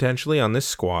potentially on this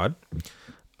squad.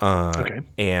 Okay.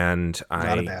 And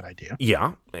not a bad idea.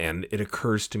 Yeah, and it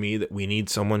occurs to me that we need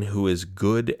someone who is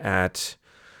good at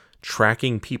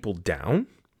tracking people down.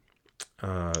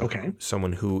 Okay.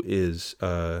 Someone who is,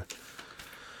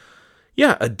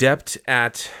 adept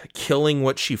at killing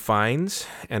what she finds,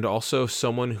 and also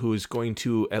someone who is going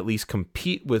to at least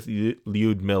compete with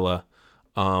Lyudmila,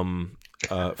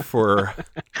 for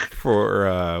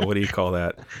what do you call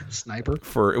that? Sniper?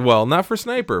 Not for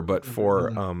sniper, but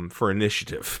for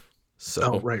initiative.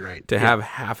 So right. To have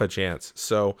half a chance.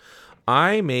 So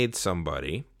I made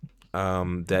somebody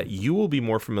that you will be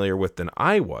more familiar with than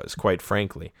I was, quite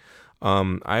frankly.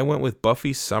 I went with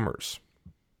Buffy Summers.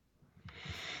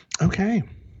 Okay.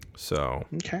 So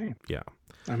okay. Yeah.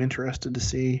 I'm interested to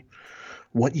see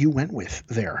what you went with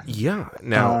there. Yeah.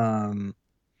 Now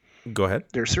go ahead.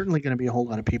 There's certainly going to be a whole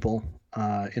lot of people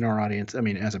in our audience. I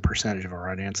mean, as a percentage of our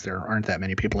audience, there aren't that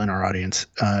many people in our audience,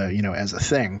 as a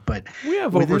thing. But we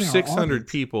have over 600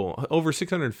 people, over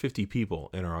 650 people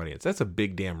in our audience. That's a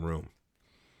big damn room.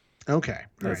 Okay.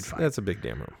 All right, fine. That's a big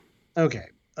damn room. Okay.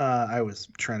 I was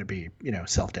trying to be,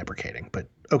 self-deprecating, but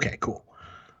okay, cool.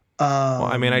 Well,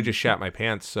 I mean, I just shat my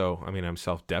pants, so, I'm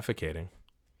self-defecating.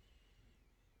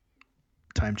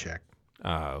 Time check.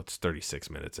 It's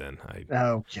 36 minutes in.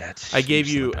 I gave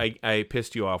you. I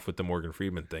pissed you off with the Morgan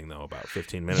Freeman thing though about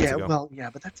 15 minutes ago. Well,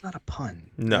 but that's not a pun.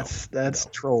 No, that's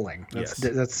trolling. That's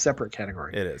a separate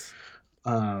category. It is.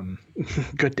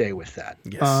 Good day with that.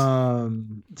 Yes.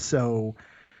 So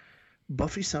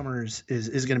Buffy Summers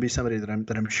is going to be somebody that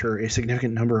I'm sure a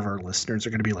significant number of our listeners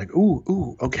are going to be like,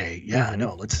 ooh, okay, yeah,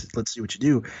 no, let's see what you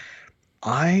do.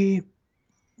 I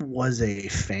was a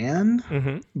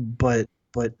fan, but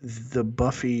the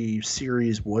Buffy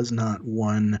series was not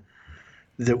one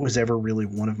that was ever really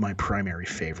one of my primary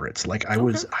favorites. Like I'm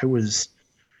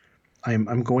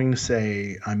going to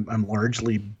say I'm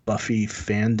largely Buffy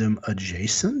fandom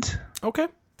adjacent. Okay,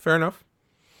 fair enough.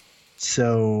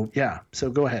 So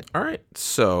go ahead. All right.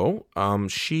 So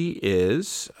she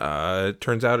is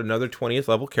turns out another 20th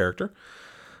level character.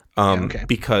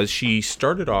 Because she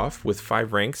started off with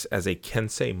 5 ranks as a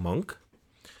Kensei monk.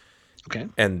 Okay.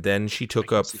 And then she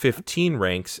took up 15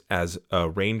 ranks as a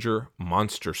ranger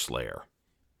monster slayer.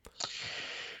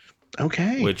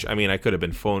 Okay. Which, I could have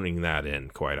been phoning that in,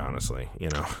 quite honestly,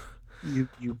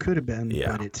 You could have been,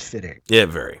 but it's fitting. Yeah,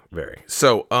 very, very.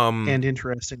 So, and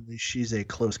interestingly, she's a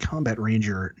close combat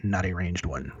ranger, not a ranged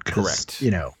one. Correct.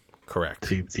 Correct.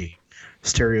 The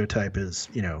stereotype is,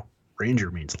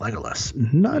 ranger means Legolas.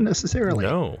 Not necessarily.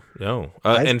 No.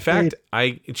 I've In fact,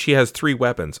 she has 3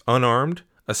 weapons: unarmed,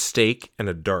 a stake, and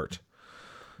a dart.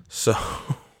 So,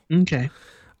 Okay.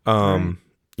 Right.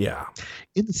 yeah.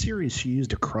 In the series, she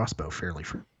used a crossbow fairly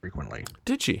frequently.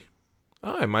 Did she?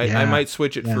 Oh, I might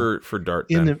switch it for dart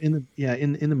in then. in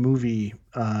the movie,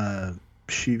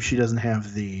 she doesn't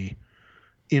have the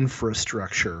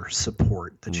infrastructure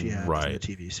support that she has in the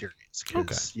TV series.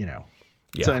 Because, Yeah.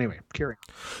 So anyway, carry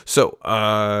on. So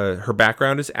her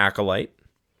background is acolyte.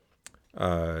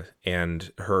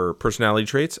 And her personality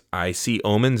traits: I see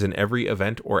omens in every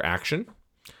event or action,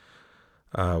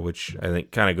 which I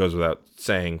think kind of goes without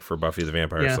saying for Buffy the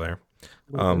Vampire Slayer.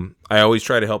 I always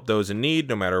try to help those in need,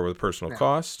 no matter what the personal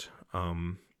cost.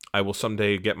 I will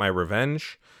someday get my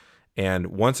revenge, and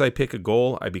once I pick a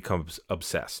goal, I become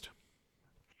obsessed.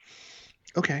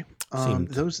 Okay,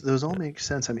 those all make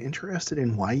sense. I'm interested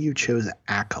in why you chose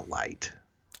acolyte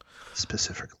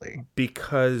specifically.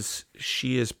 Because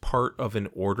she is part of an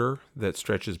order that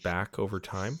stretches back over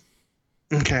time.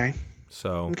 Okay.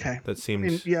 So that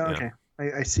seems... Okay.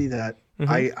 I see that.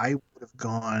 Mm-hmm. I would have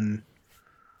gone...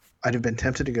 I'd have been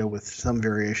tempted to go with some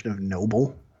variation of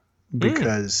noble,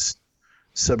 because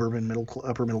suburban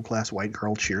upper middle class white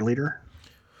girl cheerleader.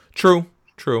 True.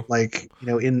 Like,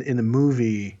 in the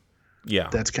movie, yeah,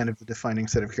 that's kind of the defining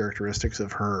set of characteristics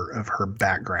of her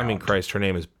background. I mean, Christ, her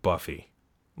name is Buffy.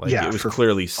 Like, it was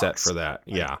clearly set for that.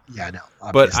 Yeah. Yeah, no.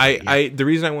 But the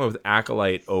reason I went with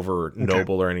acolyte over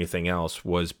noble or anything else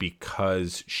was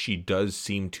because she does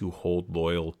seem to hold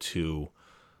loyal to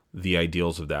the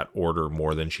ideals of that order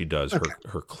more than she does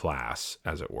her class,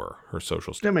 as it were, her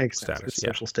social status. That makes sense.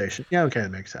 Social station. Yeah, okay, that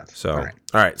makes sense. So, all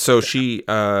right. So she's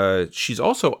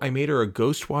also, I made her a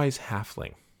Ghostwise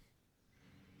halfling.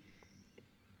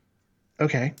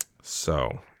 Okay.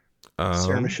 So,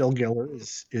 Sarah Michelle Gellar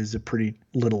is a pretty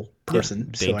little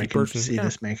person, so I can see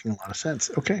this making a lot of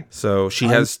sense. Okay. So she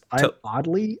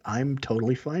I'm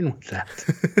totally fine with that.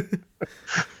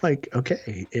 Like,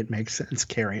 okay, it makes sense.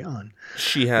 Carry on.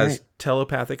 She has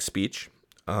telepathic speech.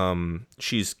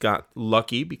 She's got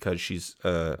lucky because she's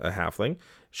a halfling.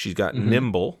 She's got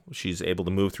nimble. She's able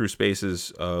to move through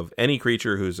spaces of any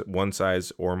creature who's one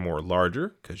size or more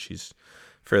larger, because she's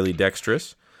fairly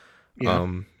dexterous.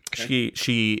 Yeah.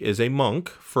 She is a monk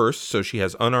first, so she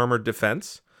has unarmored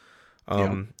defense.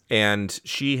 And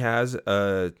she has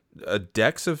a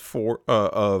dex of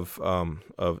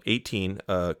 18,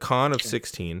 a con of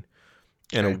 16,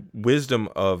 and a wisdom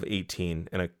of 18,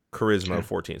 and a charisma of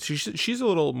 14. So she's a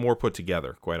little more put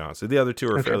together, quite honestly. The other two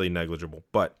are fairly negligible,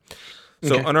 but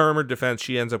so unarmored defense,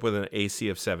 she ends up with an AC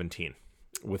of 17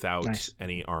 without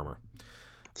any armor.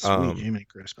 Sweet, Jiminy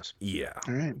Christmas. Yeah.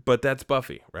 All right. But that's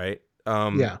Buffy, right?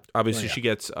 Obviously, she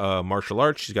gets martial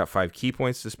arts. She's got 5 key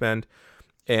points to spend.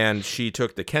 And she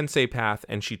took the Kensei path,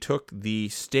 and she took the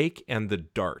stake and the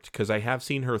dart, because I have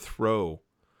seen her throw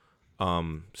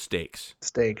stakes.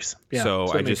 Yeah.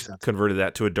 So I just converted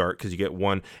that to a dart, because you get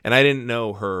one. And I didn't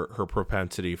know her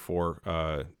propensity for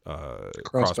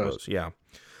crossbows. Yeah.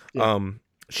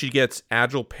 She gets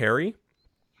agile parry,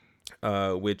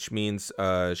 which means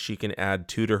she can add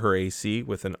 2 to her AC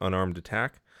with an unarmed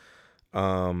attack.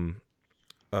 If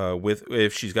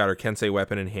she's got her Kensei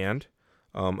weapon in hand.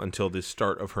 Until the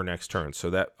start of her next turn. So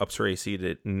that ups her AC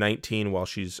to 19 while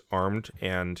she's armed,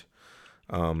 and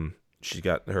she's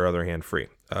got her other hand free.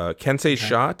 Kensei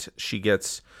shot, she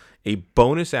gets a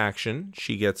bonus action.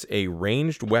 She gets a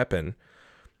ranged weapon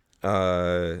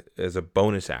as a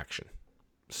bonus action.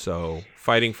 So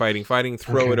fighting,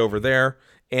 throw it over there,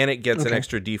 and it gets an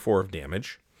extra D4 of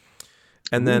damage.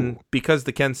 And then because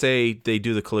the Kensei, they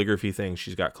do the calligraphy thing,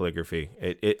 she's got calligraphy.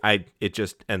 It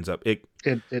just ends up...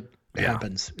 It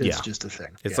happens. It's just a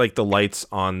thing. It's like the lights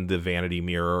on the vanity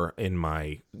mirror in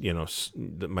my,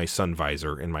 my sun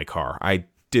visor in my car. I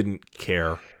didn't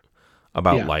care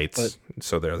about lights,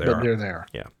 so they're there. But they're there.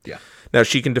 Yeah. Now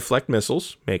she can deflect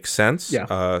missiles. Makes sense.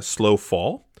 Yeah. Slow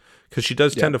fall, because she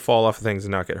does tend to fall off of things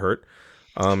and not get hurt.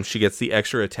 She gets the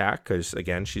extra attack because,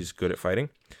 again, she's good at fighting.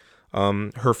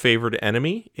 Her favorite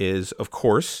enemy is, of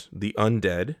course, the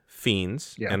undead,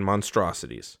 fiends, and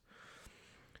monstrosities.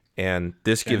 And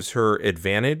this gives her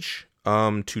advantage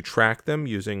to track them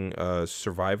using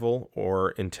survival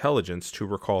or intelligence to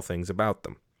recall things about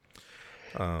them.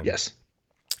 Yes.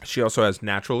 She also has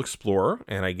Natural Explorer,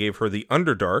 and I gave her the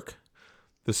Underdark,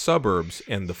 the suburbs,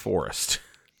 and the forest.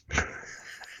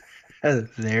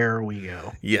 There we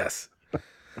go. Yes.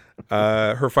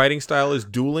 Her fighting style is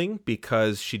dueling,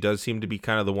 because she does seem to be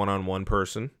kind of the one-on-one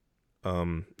person,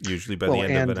 usually by the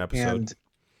end of an episode.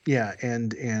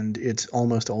 And it's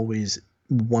almost always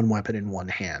one weapon in one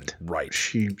hand. Right.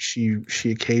 She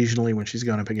occasionally, when she's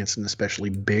going up against an especially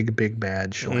big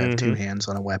bad, she'll have two hands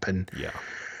on a weapon. Yeah.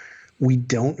 We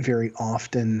don't very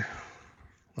often.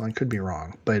 Well, I could be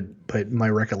wrong, but my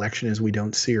recollection is we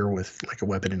don't see her with like a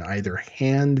weapon in either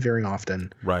hand very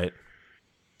often. Right.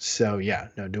 So yeah,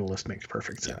 no, duelist makes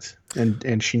perfect sense.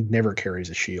 And she never carries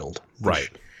a shield. Right.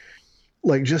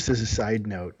 Like, just as a side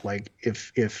note, like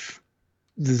if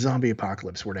the zombie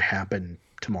apocalypse were to happen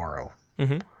tomorrow,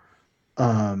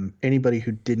 anybody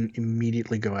who didn't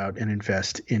immediately go out and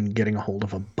invest in getting a hold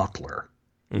of a buckler,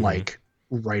 like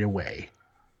right away,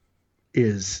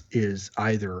 is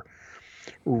either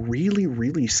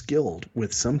really skilled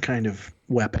with some kind of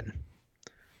weapon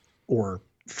or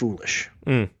foolish.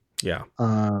 Yeah.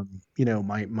 You know,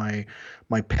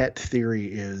 my pet theory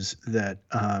is that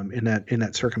in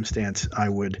that circumstance, I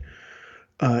would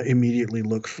immediately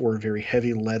look for very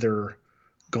heavy leather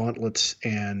gauntlets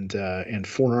and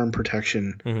forearm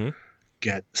protection.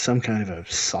 Get some kind of a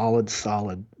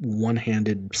solid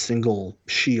one-handed single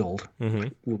shield,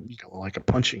 you know, like a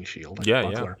punching shield, like a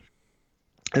buckler.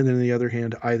 And then on the other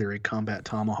hand, either a combat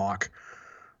tomahawk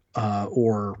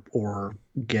or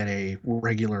get a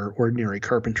regular, ordinary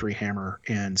carpentry hammer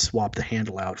and swap the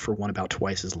handle out for one about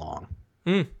twice as long.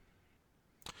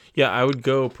 Yeah, I would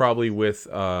go probably with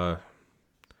you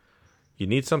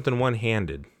need something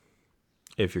one-handed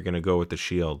if you're going to go with the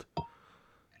shield.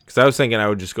 Because I was thinking I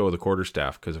would just go with a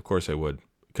quarterstaff, because of course I would.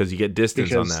 Because you get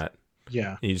distance on that.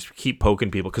 Yeah. And you just keep poking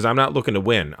people. Because I'm not looking to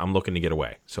win. I'm looking to get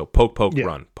away. So poke,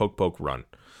 run. Poke, run.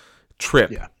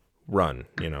 Trip, run,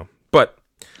 you know. But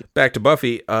back to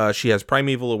Buffy. She has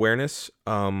primeval awareness.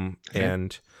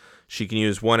 And she can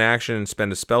use one action and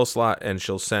spend a spell slot. And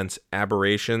she'll sense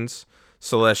aberrations,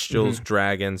 celestials,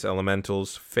 dragons,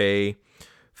 elementals, fae,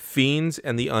 fiends,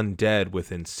 and the undead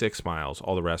within 6 miles.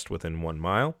 All the rest within 1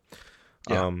 mile.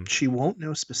 Yeah. She won't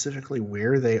know specifically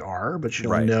where they are, but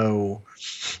she'll know,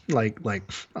 like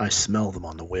I smell them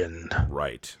on the wind.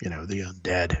 Right. You know, the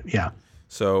undead. Yeah.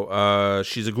 So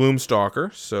she's a gloom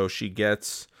stalker. So she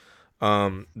gets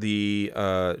the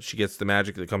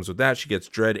magic that comes with that. She gets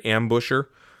Dread Ambusher,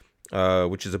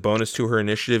 which is a bonus to her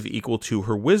initiative equal to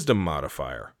her wisdom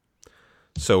modifier.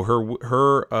 So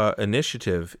her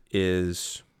initiative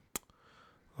is,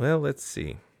 well, let's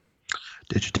see.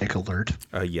 Did you take alert?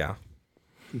 Yeah.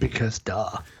 Because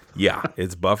duh. Yeah,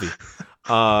 it's Buffy.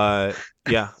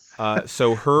 Yeah.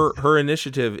 So her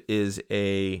initiative is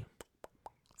a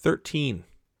 13.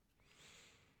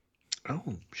 Oh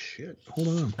shit! Hold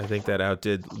on. I think that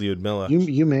outdid Lyudmila.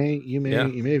 You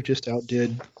may have just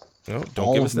outdid. Oh,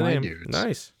 don't give us the name. Dudes.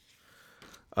 Nice.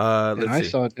 I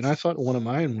thought one of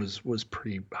mine was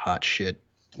pretty hot shit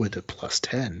with a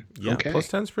 +10. Yeah, okay.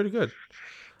 +10 is pretty good.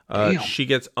 She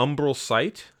gets Umbral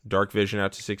Sight, dark vision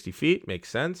out to 60 feet. Makes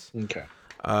sense. Okay.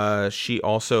 She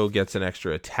also gets an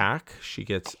extra attack. She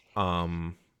gets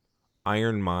Iron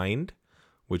Mind,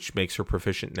 which makes her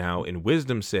proficient now in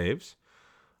wisdom saves.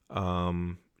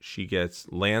 She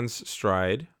gets Lance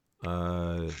Stride,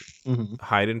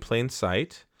 Hide in Plain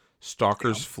Sight,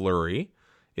 Stalker's Flurry.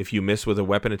 If you miss with a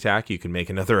weapon attack, you can make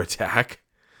another attack.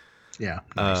 Yeah.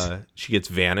 Nice. She gets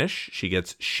Vanish. She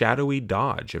gets Shadowy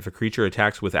Dodge. If a creature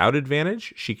attacks without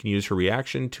advantage, she can use her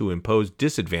reaction to impose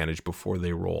disadvantage before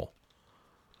they roll.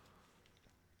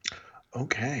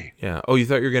 Okay. Yeah. Oh, you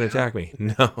thought you were going to attack me?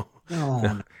 No.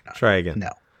 No. Try again.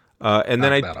 No. And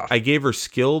then I gave her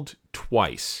Skilled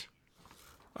twice.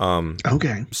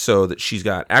 Okay. So that she's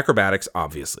got Acrobatics,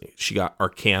 obviously. She got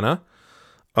Arcana,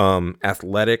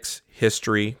 Athletics,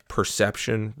 History,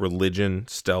 Perception, Religion,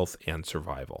 Stealth, and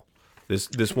Survival.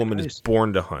 This woman is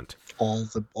born to hunt. All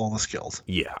the skills.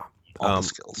 Yeah. All the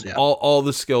skills. Yeah. All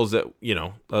the skills that, you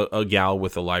know, a gal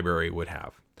with a library would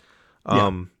have.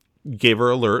 Gave her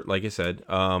Alert, like I said.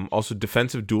 Also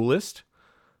Defensive Duelist.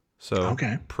 So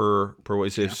per what you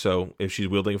say. So if she's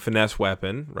wielding a finesse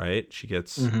weapon, right, she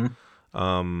gets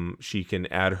she can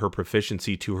add her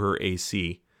proficiency to her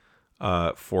AC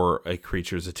for a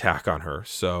creature's attack on her.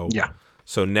 So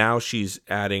So now she's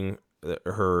adding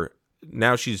her.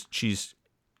 Now she's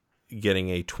getting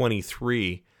a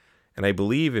 23, and I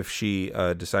believe if she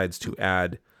decides to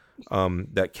add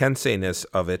that Kensei-ness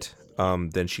of it,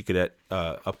 then she could get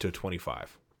up to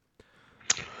 25.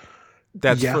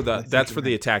 That's for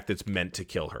the attack that's meant to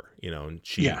kill her, you know, and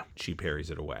she parries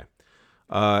it away.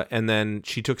 And then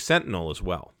she took Sentinel as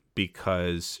well,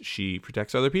 because she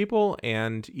protects other people,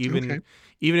 and even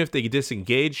if they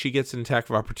disengage, she gets an attack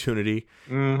of opportunity.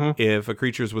 If a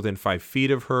creature is within 5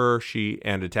 feet of her,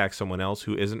 and attacks someone else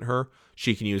who isn't her,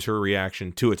 she can use her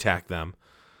reaction to attack them.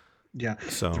 Yeah.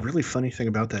 So the really funny thing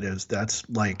about that is that's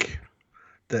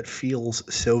that feels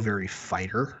so very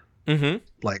fighter. Mm-hmm.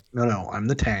 Like, no, I'm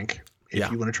the tank. If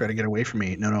you want to try to get away from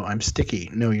me, no, I'm sticky.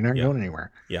 No, you're not going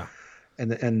anywhere. Yeah.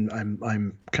 And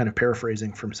I'm kind of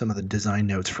paraphrasing from some of the design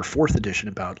notes for 4th edition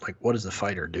about like what does a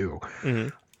fighter do? Mm-hmm.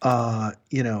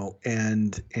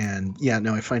 And yeah,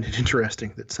 no, I find it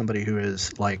interesting that somebody who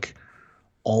is like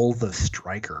all the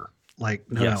striker, like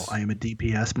no, I am a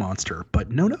DPS monster, but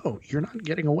no, you're not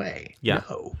getting away. Yeah.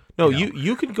 No,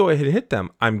 you can go ahead and hit them.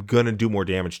 I'm gonna do more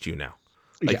damage to you now.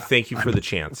 Like, thank you for the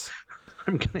chance.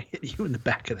 I'm gonna hit you in the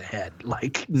back of the head.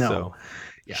 Like, no.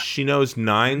 So, she knows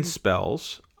 9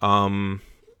 spells. I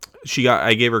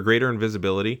gave her greater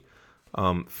invisibility,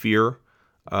 fear.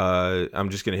 I'm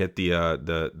just gonna hit the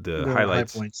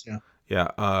highlights. High points,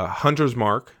 Hunter's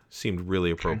mark seemed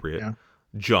really appropriate. Okay,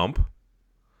 Jump,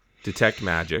 detect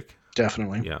magic.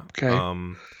 Definitely. Yeah. Okay.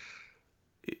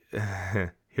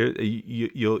 Here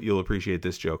you'll appreciate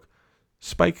this joke.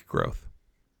 Spike growth.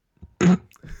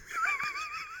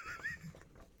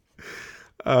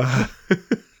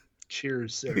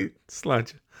 Cheers, sir.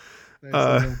 Sludge.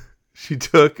 She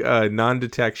took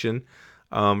non-detection,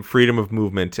 freedom of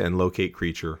movement, and locate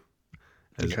creature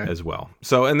as well.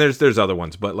 So, and there's other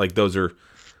ones, but like those are,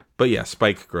 but yeah,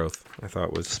 spike growth. I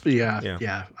thought was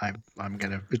I'm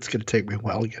gonna. It's gonna take me a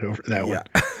while to get over that one.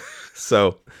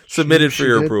 So submitted for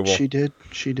your approval. She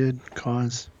did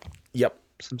cause. Yep.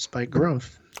 Some spike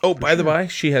growth. Oh, by the way,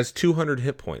 she has 200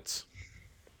 hit points.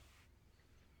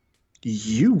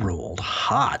 You rolled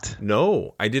hot.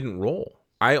 No, I didn't roll.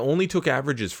 I only took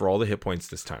averages for all the hit points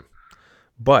this time.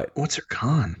 But what's her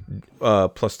con?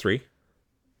 +3.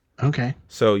 Okay.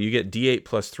 So you get D8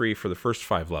 +3 for the first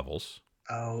 5 levels.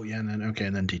 Oh yeah, and then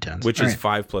D10s. Which is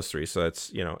 5 +3, so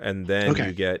that's and then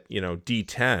you get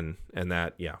D10, and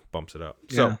that bumps it up.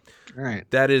 So all right,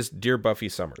 that is Dear Buffy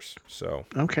Summers. So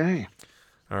okay,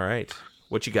 all right,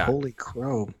 what you got? Holy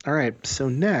crow! All right, so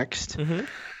next. Mm-hmm.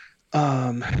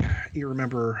 You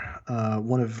remember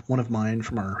one of mine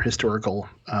from our historical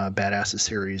badasses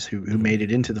series who made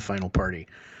it into the final party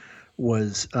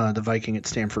was the Viking at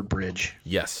Stamford Bridge.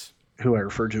 Yes. Who I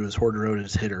referred to as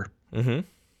Horderoda's hitter. Mm-hmm.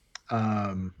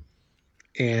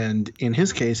 And in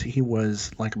his case, he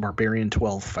was like a barbarian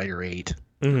 12 fighter 8,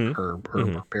 or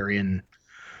barbarian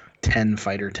 10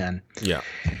 fighter 10. Yeah.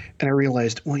 And I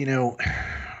realized, well,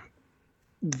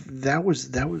 that was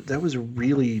a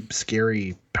really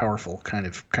scary, powerful kind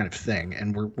of thing,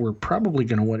 and we're probably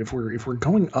going to if we're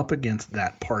going up against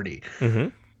that party,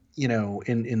 in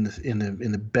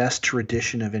the best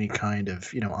tradition of any kind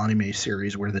of anime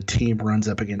series where the team runs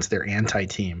up against their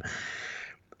anti-team,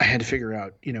 I had to figure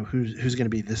out who's going to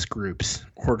be this group's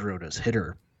Horderoda's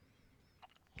hitter,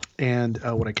 and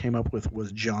what I came up with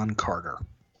was John Carter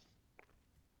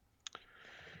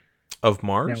of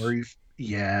Mars. Now,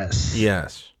 Yes,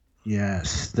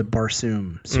 the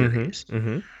Barsoom series.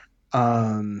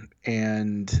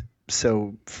 And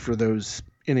so for those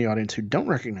in the audience who don't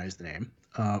recognize the name,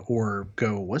 or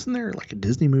go, wasn't there like a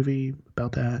Disney movie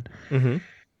about that? Mm-hmm.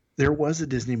 There was a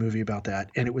Disney movie about that,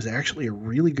 and it was actually a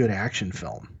really good action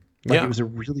film. It was a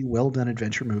really well done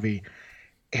adventure movie,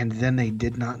 and then they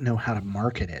did not know how to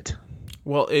market it.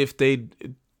 Well, if they'd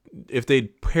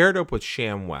paired up with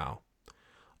ShamWow,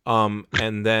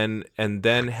 and then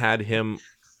had him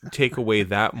take away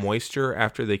that moisture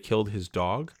after they killed his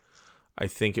dog, I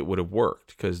think it would have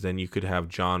worked, because then you could have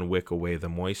John Wick away the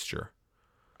moisture.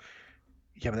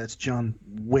 Yeah, but that's John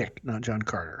Wick, not John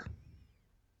Carter.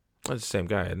 That's the same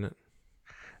guy, isn't it?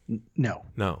 No.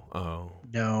 Oh.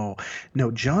 No.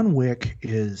 John Wick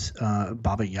is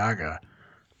Baba Yaga,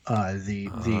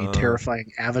 the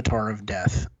terrifying avatar of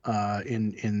death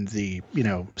in the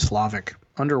Slavic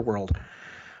underworld.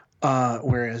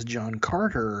 Whereas John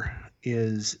Carter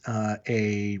is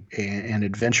an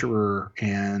adventurer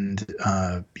and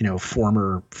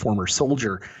former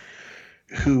soldier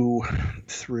who,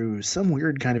 through some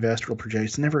weird kind of astral projection,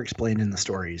 it's never explained in the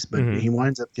stories, but he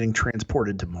winds up getting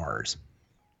transported to Mars.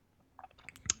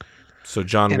 So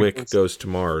John Wick goes to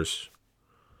Mars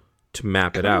to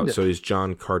map it out. So he's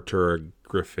John Carter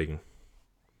Griffing.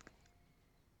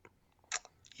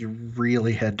 You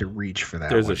really had to reach for that.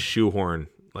 There's a shoehorn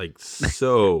like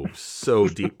so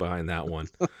deep behind that one.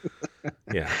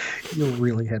 Yeah. You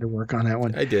really had to work on that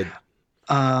one. I did.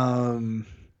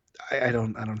 I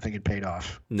don't think it paid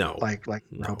off. No. Like we're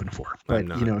hoping for. But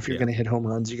if you're gonna hit home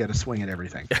runs, you gotta swing at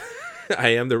evering. I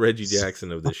am the Reggie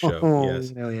Jackson of this show.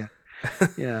 Yes.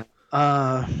 Yeah.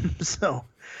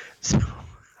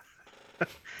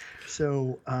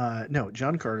 No,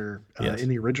 John Carter in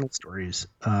the original stories,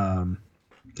 I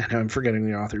know I'm forgetting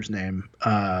the author's name.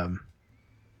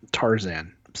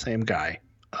 Tarzan, same guy.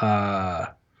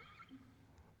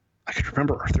 I could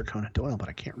remember Arthur Conan Doyle, but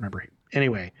I can't remember.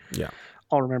 Anyway, Yeah.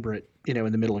 I'll remember it,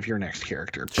 in the middle of your next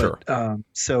character. Sure. But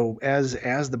so as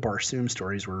the Barsoom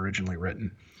stories were originally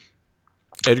written,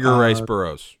 Edgar Rice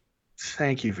Burroughs.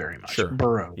 thank you very much. Sure.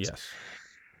 Burroughs. Yes.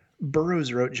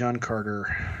 Burroughs wrote John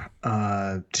Carter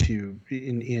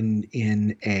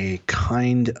in a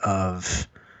kind of,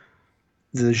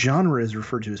 the genre is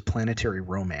referred to as planetary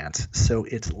romance. So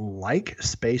it's like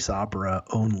space opera,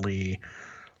 only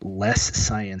less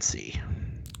science-y.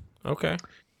 Okay.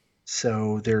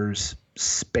 So there's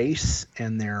space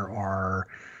and there are,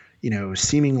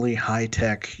 seemingly high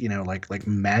tech, like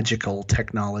magical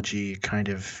technology, kind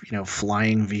of,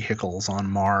 flying vehicles on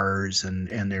Mars,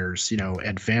 and there's,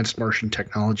 advanced Martian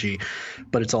technology,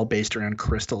 but it's all based around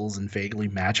crystals and vaguely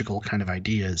magical kind of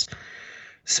ideas.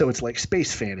 So it's like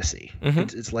space fantasy.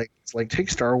 Mm-hmm. It's like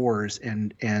take Star Wars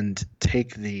and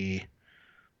take the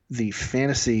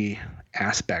fantasy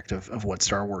aspect of what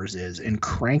Star Wars is and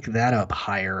crank that up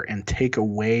higher and take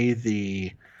away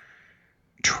the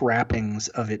trappings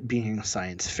of it being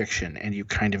science fiction, and you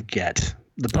kind of get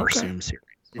the Barsoom series.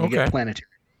 And you get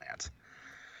planetary romance.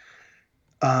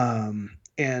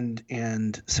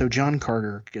 And so John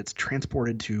Carter gets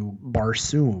transported to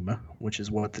Barsoom, which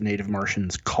is what the native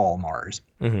Martians call Mars.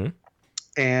 Mm-hmm.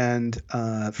 And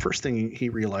first thing he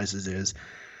realizes is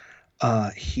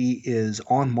he is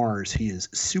on Mars. He is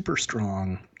super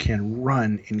strong, can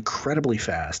run incredibly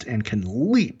fast, and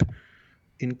can leap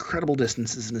incredible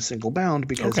distances in a single bound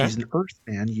because he's an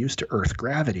Earthman used to Earth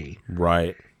gravity.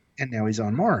 Right. And now he's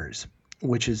on Mars,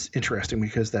 which is interesting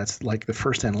because that's like the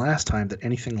first and last time that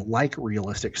anything like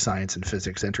realistic science and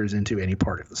physics enters into any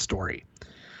part of the story.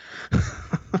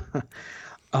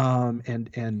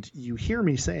 And you hear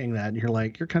me saying that and you're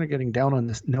like, you're kind of getting down on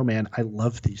this. No, man, I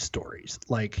love these stories.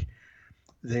 Like,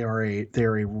 they're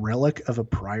a relic of a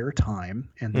prior time,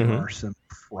 and there are some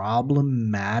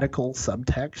problematical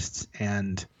subtexts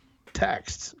and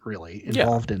texts really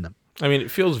involved in them. I mean,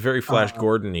 it feels very Flash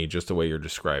Gordon-y just the way you're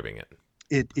describing it.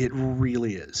 It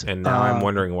really is. And now I'm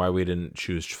wondering why we didn't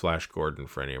choose Flash Gordon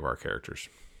for any of our characters.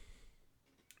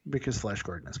 Because Flash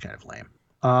Gordon is kind of lame.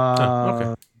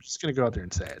 I'm just going to go out there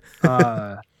and say it.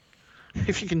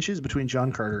 If you can choose between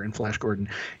John Carter and Flash Gordon,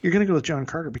 you're going to go with John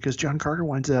Carter because John Carter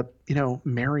winds up,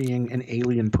 marrying an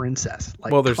alien princess.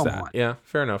 Like, well, there's that. On. Yeah,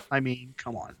 fair enough. I mean,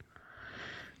 come on.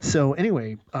 So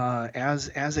anyway, as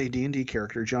a D&D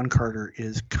character, John Carter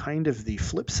is kind of the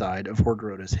flip side of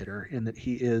Horde-Rota's Hitter in that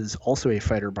he is also a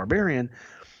fighter barbarian,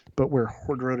 but where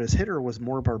Horde-Rota's Hitter was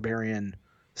more barbarian,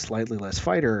 slightly less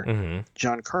fighter,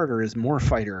 John Carter is more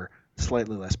fighter,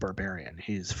 slightly less barbarian.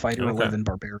 He's fighter 11,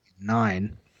 barbarian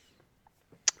 9.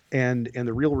 And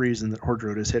the real reason that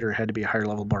Horde-Rota's Hitter had to be a higher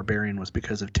level barbarian was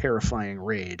because of terrifying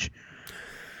rage.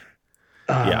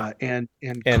 And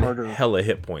Carter hella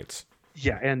hit points.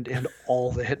 Yeah, and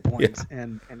all the hit points,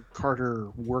 and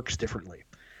Carter works differently.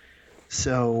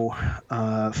 So,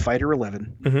 fighter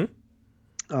 11.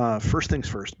 First things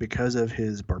first, because of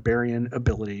his barbarian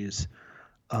abilities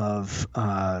of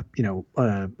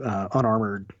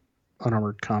unarmored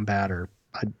combat, or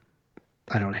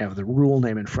I don't have the rule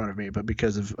name in front of me, but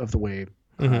because of the way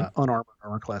unarmored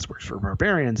armor class works for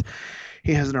barbarians,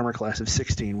 he has an armor class of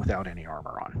 16 without any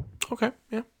armor on. Okay,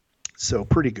 yeah. So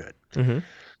pretty good.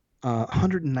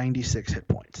 196 hit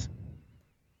points.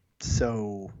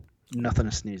 So nothing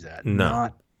to sneeze at.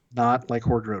 No. Not like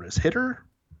Horde-Rota's Hitter.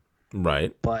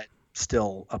 Right. But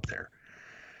still up there.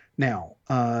 Now,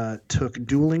 took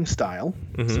dueling style,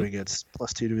 so he gets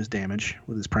 +2 to his damage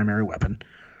with his primary weapon.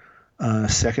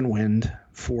 Second wind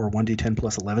for 1d10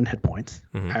 plus 11 hit points.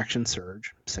 Action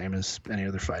surge, same as any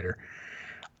other fighter.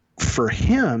 For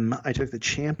him, I took the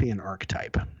champion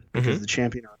archetype because the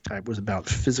champion archetype was about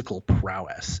physical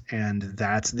prowess, and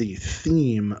that's the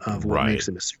theme of what makes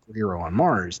him a superhero on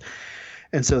Mars.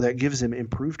 And so that gives him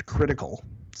improved critical.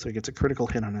 So he gets a critical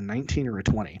hit on a 19 or a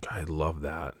 20. I love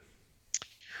that.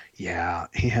 Yeah,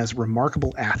 he has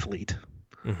remarkable athlete,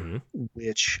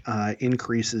 which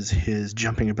increases his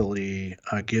jumping ability,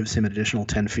 gives him an additional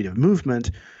 10 feet of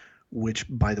movement, which,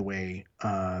 by the way,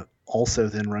 also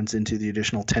then runs into the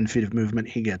additional 10 feet of movement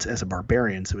he gets as a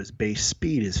barbarian. So his base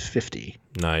speed is 50.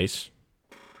 Nice.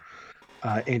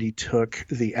 And he took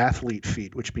the athlete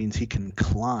feat, which means he can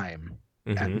climb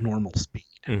at normal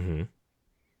speed.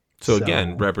 So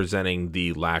again, representing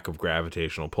the lack of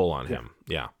gravitational pull on him.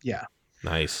 Yeah. Yeah.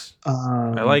 Nice.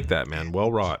 I like that, man.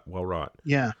 Well wrought.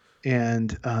 Yeah.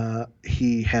 And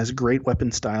he has great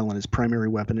weapon style, and his primary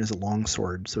weapon is a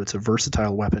longsword. So it's a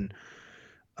versatile weapon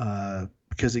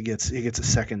because he gets a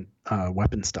second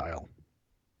weapon style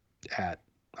at,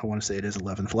 I want to say it is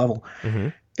 11th level.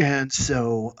 And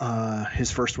so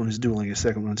his first one is dueling. His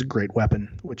second one's a great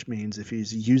weapon, which means if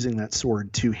he's using that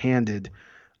sword two-handed,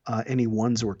 any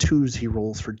ones or twos he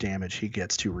rolls for damage, he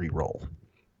gets to re-roll.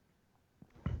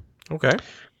 Okay.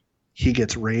 He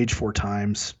gets rage 4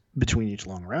 times between each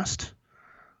long rest,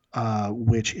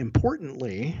 which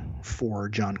importantly for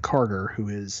John Carter, who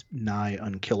is nigh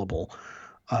unkillable,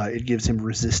 it gives him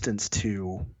resistance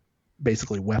to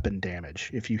basically weapon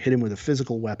damage. If you hit him with a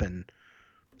physical weapon,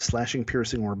 slashing,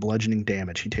 piercing, or bludgeoning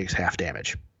damage, he takes half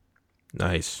damage.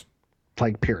 Nice.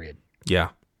 Like, period. Yeah.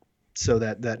 So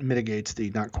that mitigates the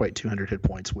not quite 200 hit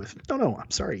points with, no, I'm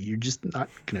sorry, you're just not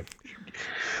going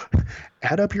to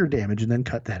add up your damage and then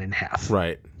cut that in half.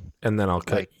 Right. And then I'll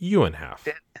cut you in half.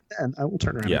 And I will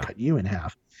turn around and cut you in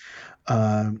half.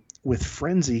 With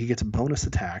Frenzy, he gets a bonus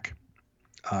attack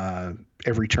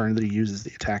every turn that he uses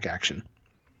the attack action.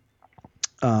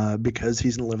 Because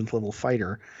he's an 11th level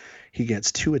fighter, he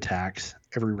gets 2 attacks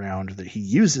every round that he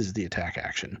uses the attack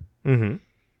action. Mm-hmm.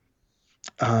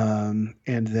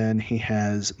 And then he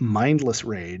has mindless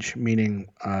rage, meaning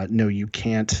no, you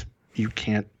can't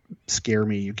scare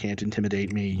me, you can't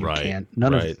intimidate me, you can't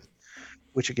none of it.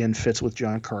 Which again fits with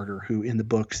John Carter, who in the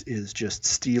books is just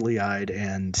steely-eyed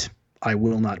and I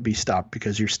will not be stopped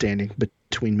because you're standing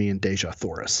between me and Deja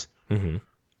Thoris. Mm-hmm.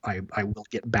 I will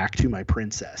get back to my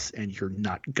princess and you're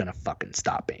not gonna fucking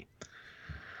stop me.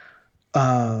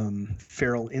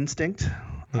 Feral Instinct,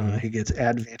 he gets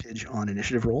advantage on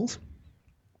initiative rolls.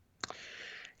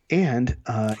 And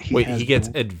he gets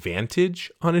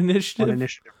advantage on initiative? On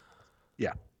initiative.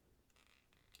 Yeah.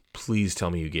 Please tell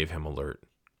me you gave him alert.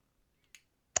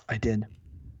 I did.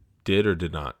 Did or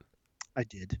did not? I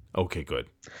did. Okay, good.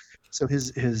 So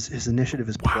his initiative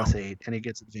is +8, and he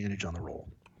gets advantage on the roll.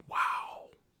 Wow.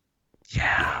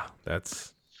 Yeah.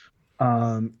 That's.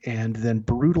 And then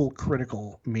brutal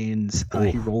critical means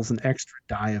he rolls an extra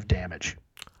die of damage.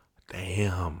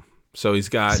 Damn. So he's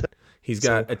got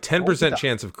a 10%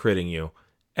 chance of critting you,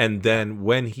 and then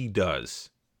when he does,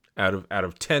 out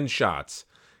of 10 shots,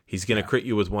 he's going to crit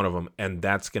you with one of them, and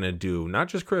that's going to do not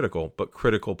just critical, but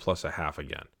critical plus a half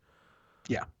again.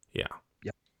 Yeah. Yeah.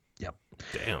 Yep.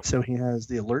 Damn. So he has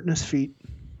the alertness feat,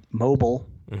 mobile,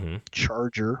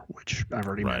 charger, which I've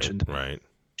already mentioned,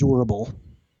 durable,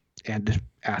 and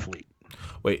athlete.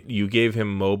 Wait, you gave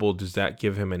him mobile. Does that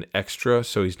give him an extra,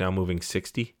 so he's now moving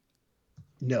 60?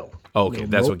 No. Oh, okay,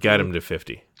 that's what got him to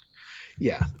 50.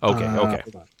 Yeah. Okay.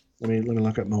 Hold on. Let me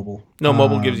look at mobile. No,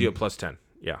 mobile gives you a +10.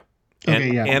 Yeah. And,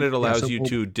 okay, yeah. And it allows you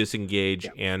to disengage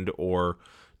and or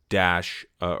dash,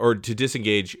 or to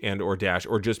disengage and or dash,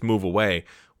 or just move away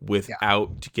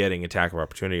without getting attack of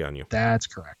opportunity on you. That's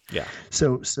correct. Yeah.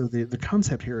 So the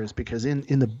concept here is because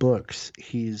in the books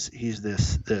he's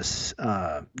this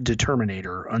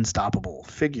determinator, unstoppable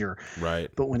figure. Right.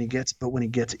 But when he gets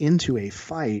into a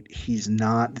fight, he's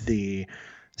not the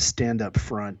stand up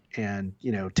front and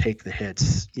take the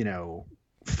hits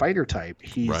fighter type.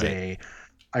 He's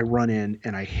I run in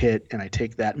and I hit and I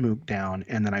take that mook down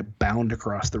and then I bound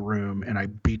across the room and I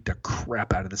beat the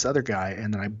crap out of this other guy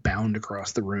and then I bound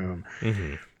across the room.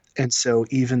 Mm-hmm. And so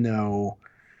even though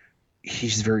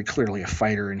he's very clearly a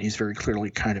fighter and he's very clearly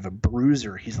kind of a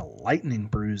bruiser, he's a lightning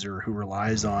bruiser who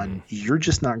relies on you're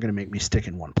just not going to make me stick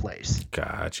in one place.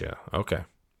 Gotcha. Okay.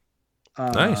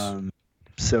 Nice.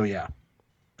 So yeah,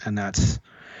 and that's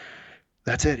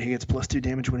it. He gets +2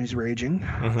 damage when he's raging.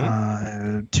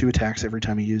 2 attacks every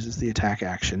time he uses the attack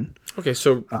action. Okay,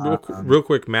 so real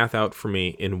quick math out for me.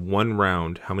 In one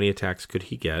round, how many attacks could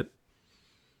he get?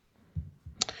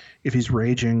 If he's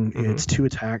raging, it's 2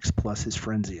 attacks plus his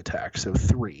frenzy attack, so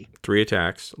 3. 3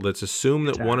 attacks. Let's assume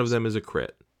that one of them is a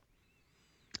crit.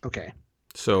 Okay.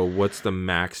 So what's the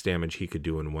max damage he could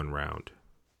do in one round?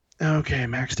 Okay,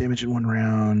 max damage in one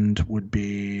round would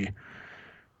be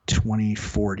 20,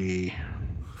 40.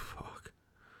 Fuck.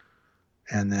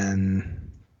 And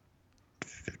then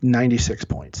 96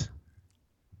 points.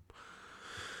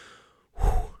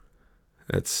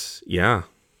 That's, yeah.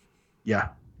 Yeah.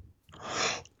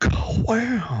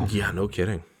 Wow. Yeah, no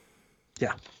kidding.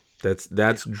 Yeah.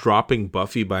 That's dropping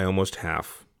Buffy by almost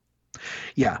half.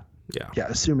 Yeah. Yeah. Yeah,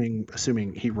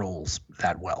 assuming he rolls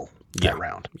that well that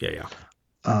round. Yeah.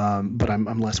 But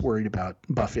I'm less worried about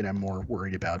Buffy and I'm more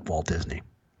worried about Walt Disney.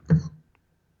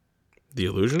 The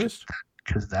Illusionist?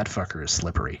 Because that fucker is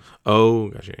slippery. Oh,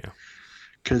 gotcha, yeah.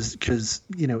 Because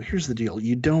here's the deal.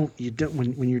 You don't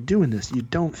when you're doing this, you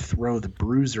don't throw the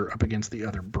bruiser up against the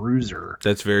other bruiser.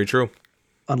 That's very true.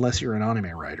 Unless you're an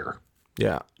anime writer.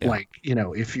 Yeah. Like,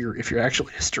 if you're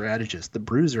actually a strategist, the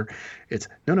bruiser, it's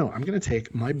no, I'm going to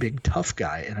take my big tough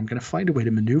guy and I'm going to find a way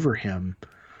to maneuver him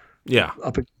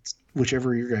up against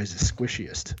whichever of you guys is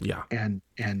squishiest, Yeah. and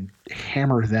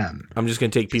hammer them. I'm just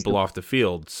going to take people off the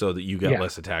field so that you get Yeah.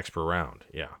 less attacks per round.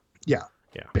 Yeah. Yeah.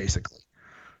 Yeah. Basically.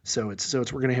 So we're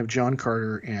going to have John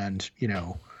Carter and,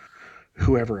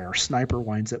 whoever our sniper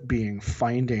winds up being,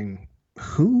 finding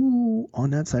who on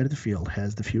that side of the field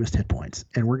has the fewest hit points,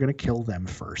 and we're going to kill them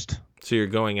first. So you're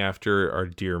going after our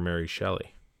dear Mary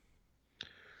Shelley.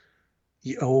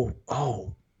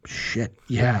 Oh, shit.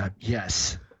 Yeah.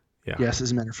 Yes. Yeah. Yes,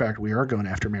 as a matter of fact, we are going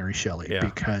after Mary Shelley Yeah.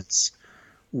 because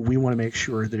we want to make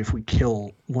sure that if we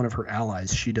kill one of her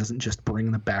allies, she doesn't just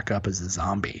bring them back up as a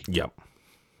zombie. Yep.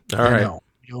 All right. No,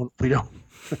 we don't.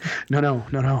 No.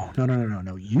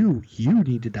 You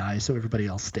need to die so everybody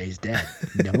else stays dead.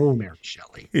 No, Mary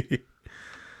Shelley.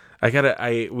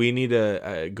 We need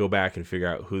to go back and figure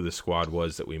out who the squad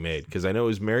was that we made, because I know it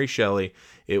was Mary Shelley,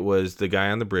 it was the guy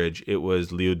on the bridge, it was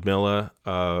Lyudmila,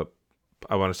 I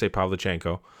want to say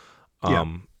Pavlichenko,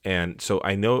 and so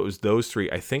I know it was those three.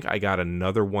 I think I got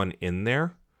another one in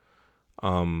there.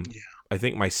 I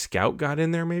think my scout got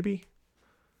in there, maybe.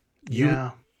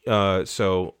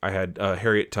 So I had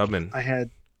Harriet Tubman. I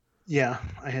had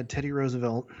Teddy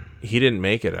Roosevelt. He didn't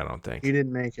make it, I don't think. He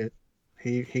didn't make it.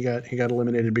 He got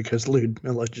eliminated because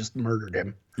Ludmilla just murdered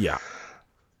him. Yeah.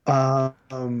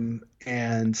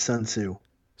 And Sun Tzu.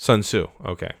 Sun Tzu.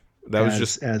 Okay. That was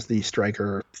just as the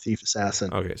striker, thief,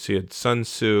 assassin. Okay, so you had Sun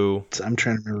Tzu. I'm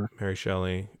trying to remember. Mary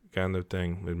Shelley, guy on the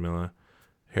thing, Ludmilla,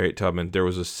 Harriet Tubman. There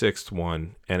was a sixth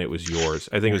one, and it was yours.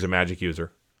 I think it was a magic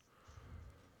user.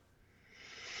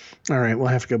 All right, we'll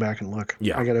have to go back and look.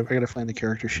 Yeah, I gotta find the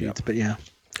character sheets, but yeah.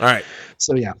 All right.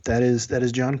 So yeah, that is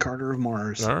John Carter of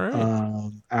Mars. All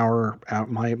right.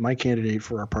 My candidate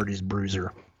for our party's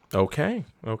Bruiser. Okay.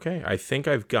 I think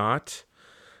I've got,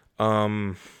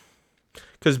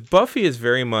 because Buffy is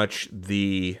very much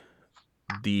the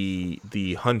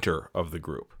hunter of the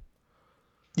group.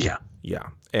 Yeah. Yeah,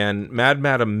 and Mad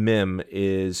Madam Mim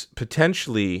is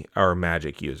potentially our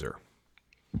magic user.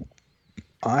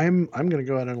 I'm going to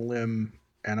go out on a limb,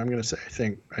 and I'm going to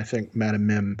say I think Madam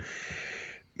Mim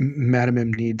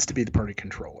needs to be the party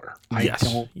controller. Yes.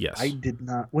 I did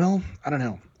not. Well, I don't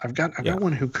know. I've got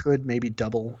one who could maybe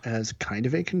double as kind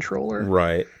of a controller.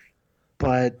 Right.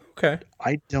 But okay.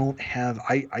 I don't have.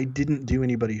 I didn't do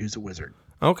anybody who's a wizard.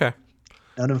 Okay.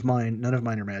 None of mine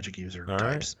are magic user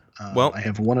types. Right. Well, I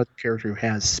have one other character who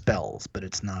has spells, but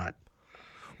it's not.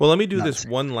 Well, let me do this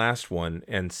one last one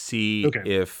and see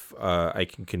if I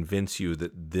can convince you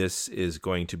that this is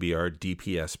going to be our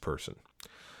DPS person.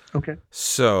 Okay.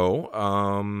 So,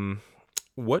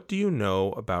 what do you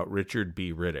know about Richard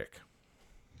B. Riddick?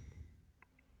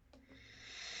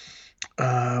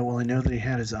 Well, I know that he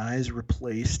had his eyes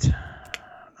replaced.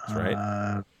 That's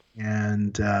right.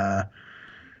 And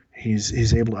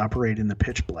he's able to operate in the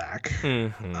pitch black.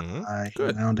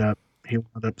 Mm-hmm. He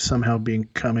wound up somehow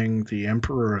becoming the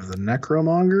emperor of the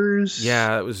necromongers.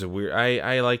 Yeah, that was a weird.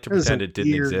 I like to pretend it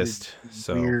didn't exist.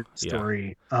 So weird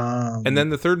story. And then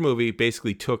the third movie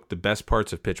basically took the best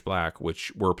parts of Pitch Black,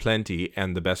 which were plenty,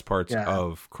 and the best parts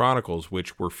of Chronicles,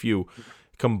 which were few,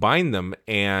 combined them,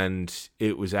 and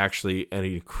it was actually an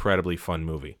incredibly fun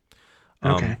movie.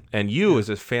 And you, as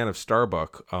a fan of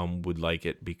Starbuck, would like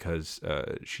it because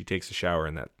she takes a shower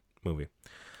in that movie.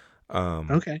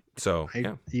 So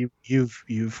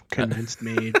you've convinced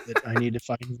me that I need to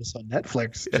find this on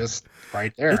Netflix just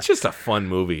right there. It's just a fun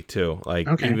movie too.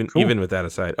 Even with that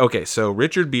aside. Okay, so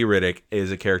Richard B. Riddick is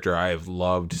a character I have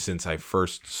loved since I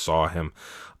first saw him.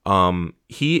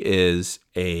 He is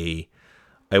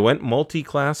I went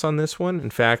multi-class on this one. In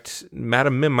fact,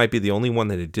 Madam Mim might be the only one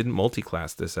that it didn't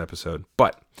multi-class this episode.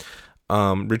 But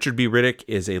Richard B. Riddick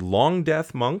is a long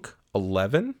death monk,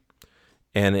 11.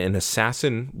 And an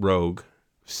assassin rogue,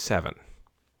 7.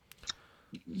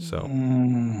 So.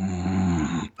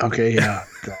 Okay, yeah,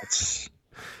 that's.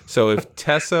 So if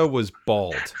Tessa was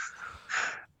bald,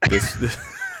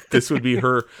 this would be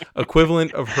her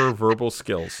equivalent of her verbal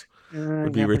skills.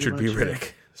 Would be Richard B.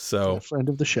 Riddick. So. A friend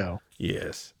of the show.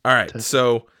 Yes. All right.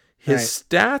 So his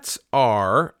stats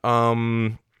are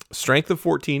strength of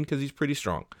 14 because he's pretty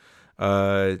strong.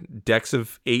 Dex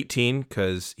of 18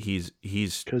 because he's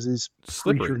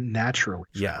slippery, naturally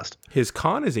fast. His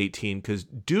con is 18 because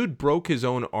dude broke his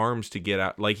own arms to get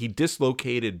out. Like he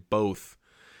dislocated both.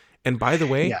 And by the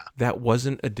way, that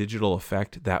wasn't a digital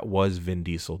effect. That was Vin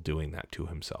Diesel doing that to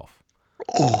himself.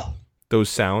 Oh, those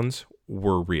sounds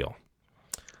were real.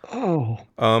 Oh,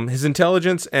 his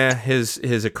intelligence and his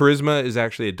charisma is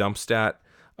actually a dump stat.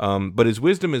 But his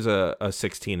wisdom is a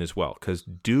 16 as well, because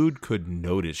dude could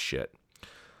notice shit.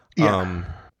 Yeah.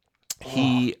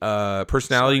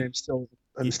 Personality. Sorry,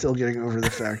 I'm still getting over the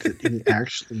fact that he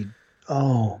actually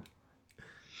Oh.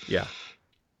 Yeah.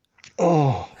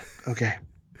 Oh. Okay.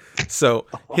 So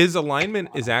Oh, his alignment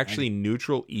God is almighty. actually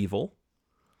neutral evil.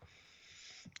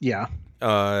 Yeah.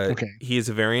 Okay. He is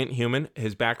a variant human.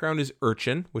 His background is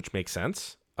urchin, which makes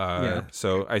sense. Yeah.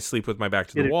 So I sleep with my back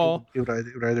to the It would wall. it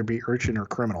would either be urchin or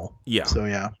criminal. Yeah. So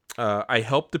yeah. I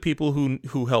help the people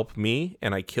who help me,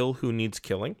 and I kill who needs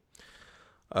killing.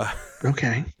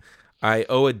 Okay. I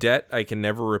owe a debt I can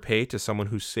never repay to someone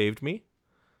who saved me.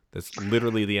 That's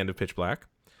literally the end of Pitch Black.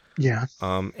 Yeah.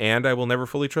 And I will never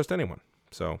fully trust anyone.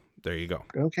 So there you go.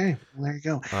 Okay. Well, there you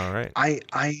go. All right.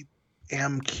 I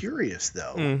am curious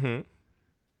though. Mm-hmm.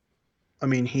 I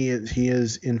mean, he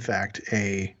is in fact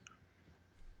a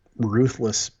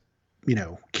ruthless,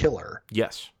 killer.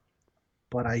 Yes.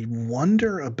 But I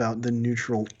wonder about the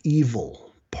neutral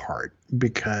evil part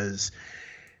because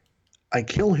I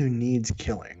kill who needs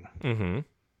killing. Mm-hmm.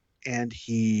 And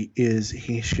he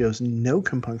shows no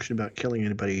compunction about killing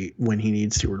anybody when he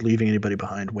needs to or leaving anybody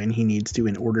behind when he needs to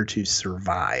in order to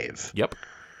survive. Yep.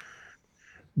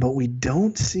 But we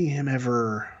don't see him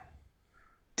ever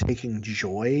taking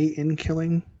joy in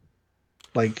killing.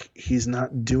 Like he's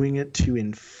not doing it to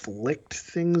inflict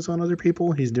things on other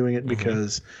people. He's doing it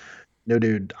because no,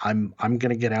 dude, I'm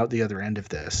gonna get out the other end of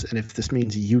this. And if this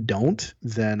means you don't,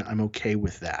 then I'm okay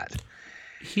with that.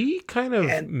 He kind of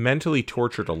And mentally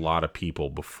tortured a lot of people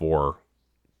before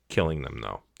killing them,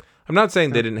 though. I'm not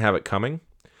saying they didn't have it coming,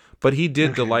 but he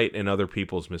did delight in other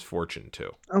people's misfortune,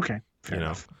 too. okay, fair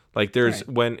enough. Like there's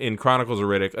when in Chronicles of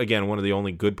Riddick, again, one of the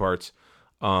only good parts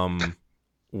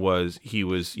was he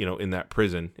was, in that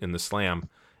prison in the slam,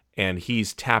 and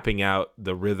he's tapping out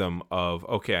the rhythm of,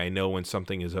 okay, I know when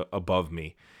something is above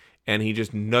me. And he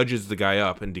just nudges the guy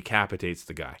up and decapitates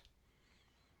the guy.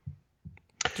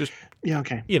 Just, Yeah,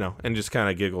 okay. and just kind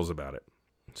of giggles about it.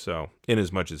 So, in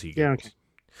as much as he giggles. Yeah, okay.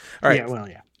 All right. Yeah, well,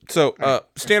 yeah. So,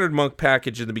 standard monk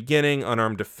package in the beginning,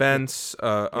 unarmed defense,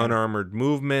 unarmored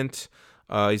movement.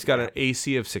 He's got an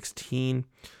AC of 16.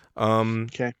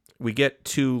 Okay. We get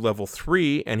to level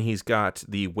 3, and he's got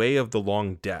the Way of the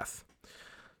Long Death.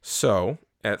 So,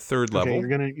 at third level...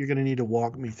 Okay, you're gonna need to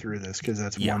walk me through this, because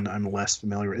that's one I'm less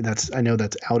familiar with. I know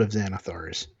that's out of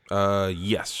Xanathar's.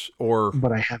 Yes, or...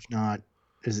 But I have not...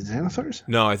 Is it Xanathar's?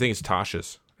 No, I think it's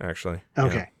Tasha's, actually.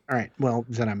 Okay. Yeah. All right. Well,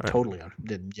 then I'm totally on.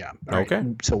 Yeah. All okay.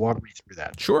 Right. So walk me through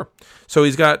that. Sure. So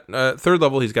he's got, third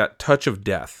level, he's got Touch of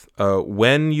Death.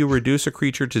 When you reduce a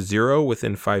creature to 0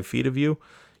 within 5 feet of you,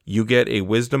 you get a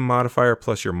Wisdom modifier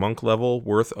plus your monk level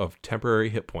worth of temporary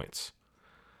hit points.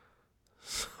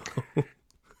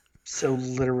 So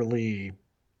literally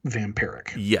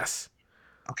vampiric. Yes.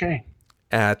 Okay.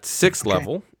 At 6th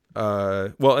level,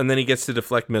 and then he gets to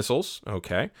deflect missiles.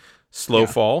 Okay. Slow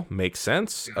fall makes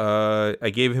sense.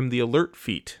 I gave him the alert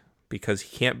feat because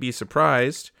he can't be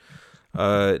surprised.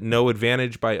 No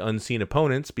advantage by unseen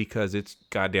opponents because it's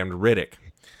goddamn Riddick.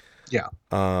 Yeah.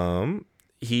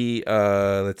 He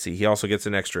let's see. He also gets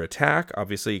an extra attack.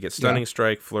 Obviously, he gets stunning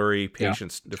strike, flurry,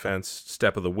 patience, defense,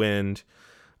 step of the wind,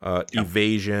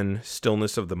 evasion,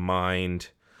 stillness of the mind.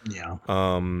 Yeah.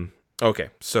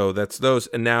 Okay, so that's those.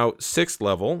 And now 6th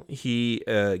level, he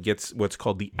gets what's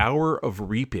called the Hour of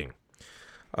Reaping,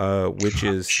 which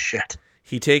is shit.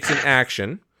 He takes an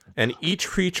action, and each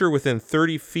creature within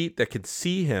 30 feet that could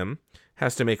see him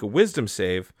has to make a Wisdom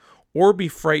save or be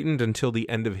frightened until the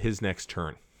end of his next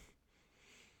turn.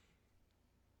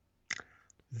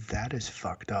 That is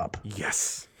fucked up.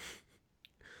 Yes.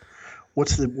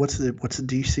 What's the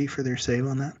DC for their save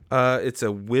on that? It's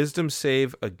a Wisdom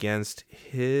save against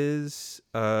his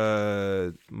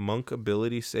monk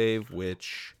ability save,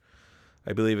 which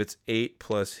I believe it's 8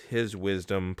 plus his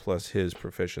Wisdom plus his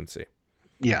proficiency.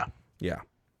 Yeah. Yeah.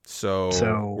 So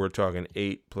we're talking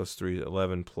 8 plus 3,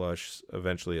 11 plus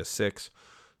eventually a 6.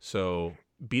 So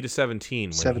beat a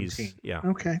 17 when 17. He's... Yeah.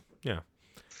 Okay. Yeah.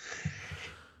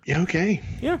 Yeah, okay.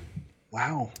 Yeah.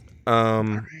 Wow. All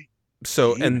right.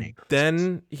 So, and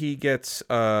then he gets,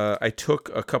 I took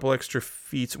a couple extra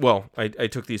feats. Well, I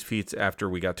took these feats after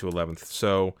we got to 11th.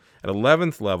 So at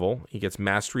 11th level, he gets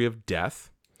Mastery of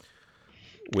Death,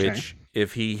 which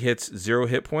if he hits 0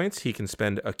 hit points, he can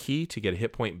spend a key to get a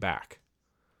hit point back.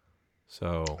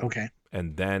 So,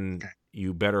 and then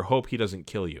you better hope he doesn't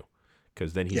kill you,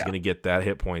 because then he's going to get that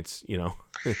hit points,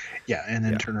 Yeah, and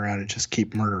then turn around and just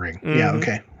keep murdering. Mm-hmm. Yeah,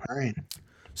 okay. All right.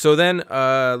 So then,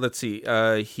 let's see.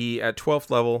 He at 12th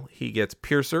level, he gets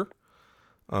Piercer,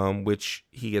 which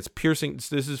he gets piercing.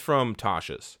 This is from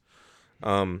Tasha's.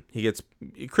 He gets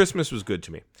Christmas was good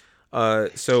to me.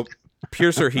 So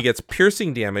Piercer, he gets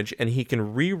piercing damage, and he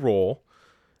can re-roll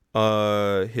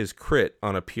his crit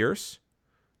on a pierce.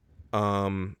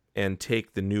 and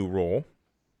take the new roll.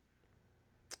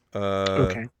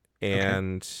 Okay.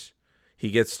 And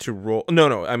he gets to roll.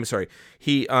 No, I'm sorry.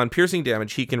 He on piercing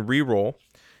damage, he can re-roll,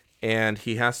 and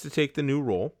he has to take the new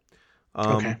roll.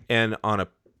 And on a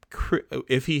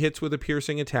if he hits with a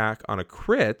piercing attack on a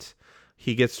crit,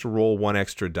 he gets to roll 1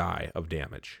 extra die of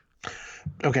damage.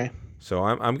 Okay. So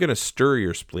I'm going to stir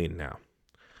your spleen now.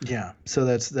 Yeah. So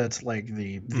that's like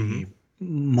the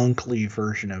monkly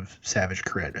version of Savage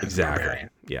Crit. Exactly.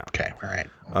 Yeah. Okay. All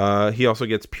right. He also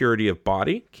gets Purity of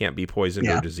Body. Can't be poisoned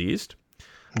or diseased.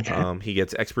 Okay. He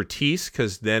gets Expertise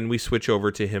because then we switch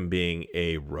over to him being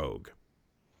a rogue.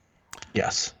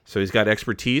 Yes. So he's got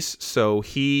Expertise. So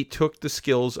he took the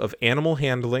skills of Animal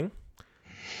Handling,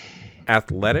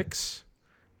 Athletics,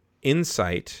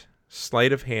 Insight,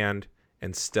 Sleight of Hand,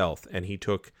 and Stealth. And he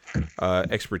took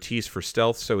Expertise for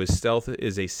Stealth. So his Stealth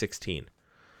is a 16.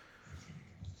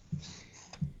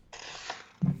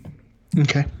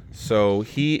 Okay. So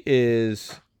he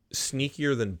is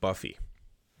sneakier than Buffy.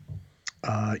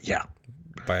 Yeah.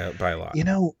 By a lot.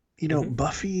 You know,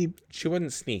 Buffy. She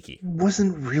wasn't sneaky.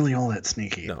 Wasn't really all that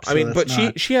sneaky. No, so I mean, but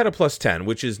not... she had a +10,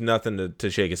 which is nothing to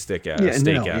shake a stick at. Yeah,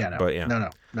 stake no, at. Yeah, no, but yeah, no,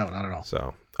 not at all.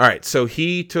 So, all right. So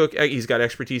he's got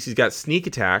Expertise. He's got Sneak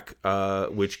Attack,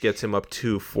 which gets him up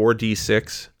to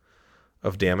 4d6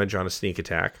 of damage on a sneak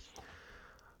attack.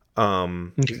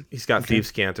 He's got Thieves'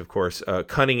 Cant, of course.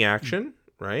 Cunning Action,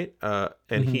 right?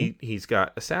 And he's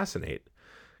got Assassinate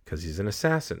because he's an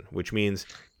assassin, which means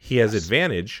he has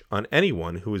advantage on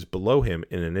anyone who is below him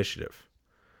in initiative.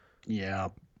 Yeah.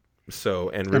 So,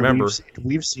 and remember,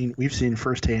 we've seen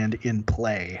firsthand in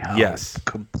play how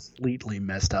completely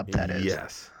messed up that is.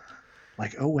 Yes.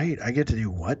 Like, oh wait, I get to do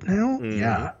what now?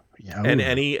 Yeah. Yeah. And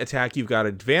any attack you've got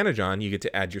advantage on, you get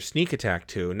to add your sneak attack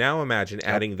to. Now imagine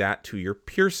adding that to your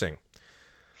piercing.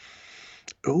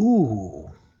 Ooh.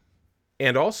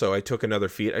 And also, I took another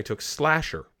feat. I took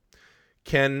Slasher.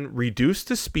 Can reduce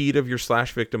the speed of your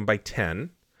slash victim by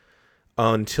 10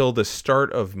 until the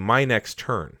start of my next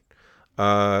turn.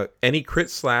 Any crit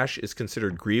slash is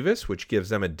considered grievous, which gives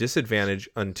them a disadvantage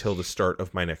until the start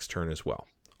of my next turn as well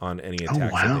on any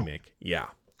attacks that they make. Yeah.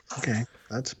 Okay,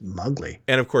 that's mugly.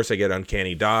 And of course, I get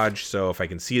Uncanny Dodge, so if I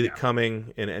can see it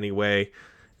coming in any way,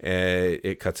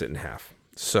 it cuts it in half.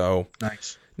 So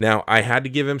nice. Now I had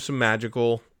to give him some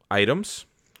magical items.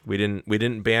 We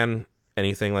didn't ban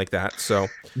anything like that. So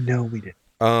no, we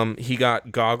didn't. He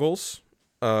got goggles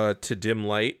to dim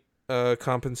light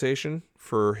compensation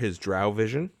for his drow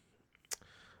vision.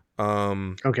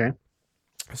 Okay.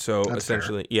 So that's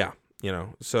essentially, fair.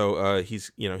 So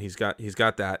he's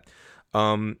got that.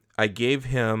 I gave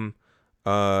him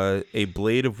a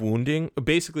blade of wounding.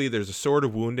 Basically, there's a sword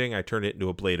of wounding. I turned it into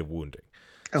a blade of wounding.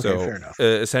 Okay, so, fair enough.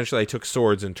 Essentially, I took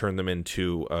swords and turned them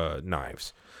into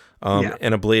knives.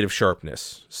 And a blade of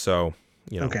sharpness. So,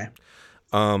 Okay.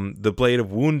 The blade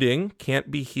of wounding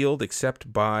can't be healed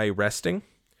except by resting.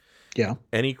 Yeah.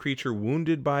 Any creature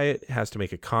wounded by it has to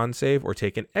make a con save or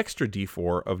take an extra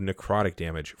d4 of necrotic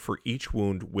damage for each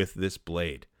wound with this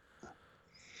blade.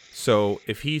 So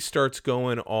if he starts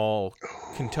going all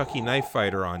Kentucky Knife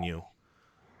Fighter on you,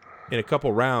 in a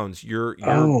couple rounds, you're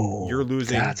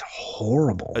losing. That's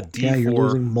horrible. A D4 yeah, you're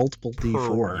losing multiple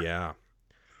D4. Yeah.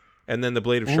 And then the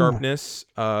blade of sharpness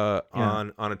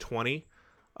on a 20,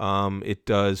 it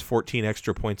does 14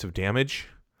 extra points of damage.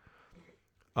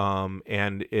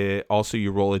 And it also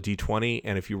you roll a d20,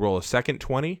 and if you roll a second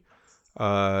 20,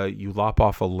 you lop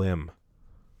off a limb.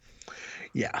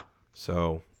 Yeah.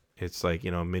 So it's like,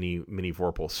 mini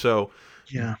Vorpal. So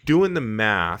doing the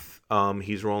math,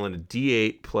 he's rolling a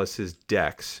d8 plus his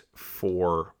dex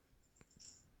for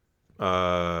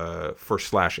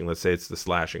slashing. Let's say it's the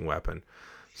slashing weapon.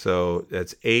 So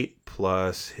that's 8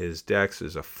 plus his dex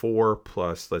is a 4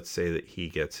 plus, let's say that he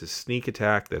gets his sneak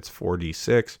attack. That's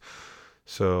 4d6.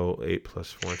 So 8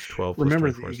 plus 4 is 12. Remember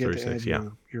plus 24 that is you get 36. to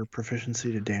add your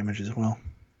proficiency to damage as well.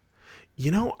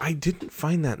 I didn't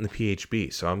find that in the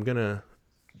PHB, so I'm gonna.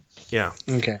 Yeah.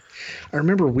 Okay. I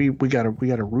remember we got a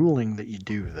ruling that you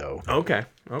do though. Okay.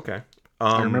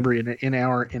 I remember in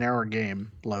our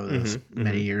game, Lowe's,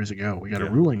 many years ago, we got a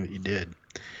ruling that you did.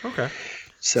 Okay.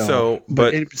 So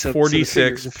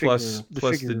 4d6 plus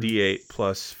the d8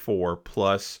 plus 4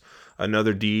 plus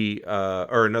another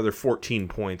or another 14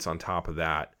 points on top of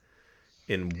that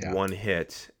in one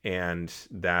hit, and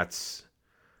that's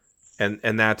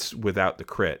without the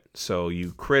crit. So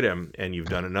you crit him and you've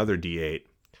done another d8.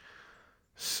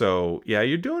 So yeah,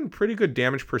 you're doing pretty good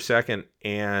damage per second.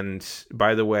 And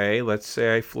by the way, let's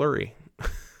say I flurry.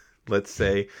 Let's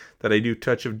say that I do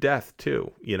Touch of Death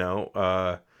too.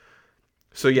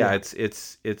 So yeah,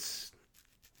 it's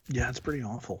Yeah, it's pretty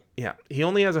awful. Yeah, he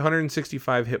only has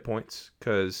 165 hit points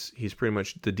because he's pretty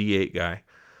much the D8 guy.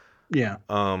 Yeah,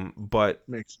 But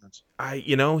makes sense.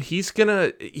 he's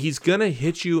gonna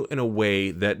hit you in a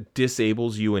way that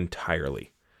disables you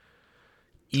entirely.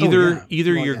 Oh Either yeah. Well,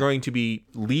 you're yeah. going to be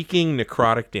leaking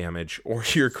necrotic damage, or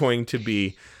you're going to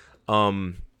be,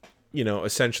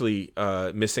 essentially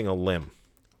missing a limb.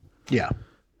 Yeah.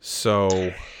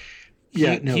 So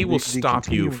Yeah. he No, will the stop you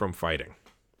continuing. from fighting.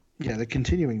 Yeah, the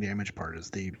continuing damage part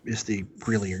is the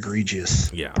really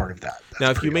egregious Yeah. part of that. That's Now,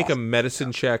 if you pretty make a awful.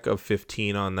 medicine check of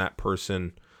 15 on that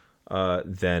person,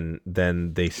 then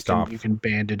they You stop. can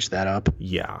bandage that up.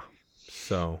 Yeah.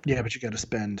 So. Yeah, but you got to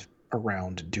spend a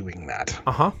round doing that.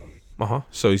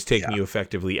 So he's taking Yeah. you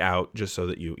effectively out just so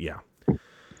that you. Yeah.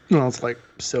 Well, it's like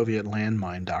Soviet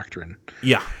landmine doctrine.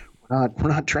 Yeah. We're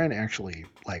not trying to actually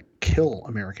like kill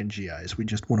American GIs. We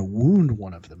just want to wound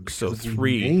one of them. So Because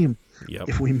three.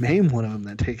 If we maim one of them,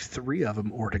 that takes 3 of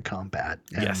them to combat,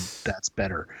 and Yes. that's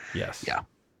better. Yes. Yeah.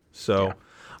 So, Yeah.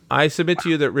 I submit to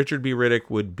you that Richard B. Riddick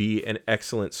would be an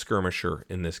excellent skirmisher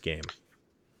in this game.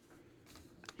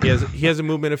 He has a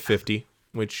movement of 50,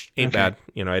 which ain't bad.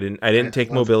 I didn't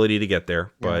take mobility to get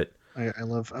there, but I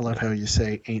love how you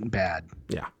say ain't bad.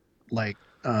 yeah. Like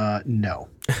no.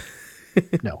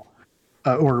 No.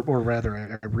 Or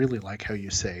rather, I really like how you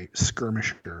say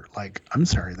skirmisher. Like, I'm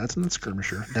sorry, that's not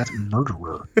skirmisher. That's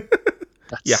murderer.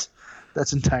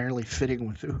 That's entirely fitting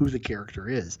with who the character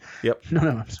is. Yep. No,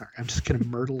 I'm sorry. I'm just gonna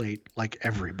murderate like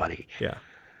everybody. Yeah.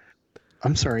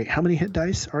 I'm sorry. How many hit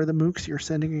dice are the mooks you're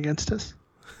sending against us?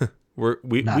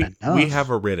 We enough. have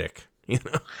a Riddick.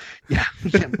 Yeah,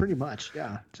 pretty much.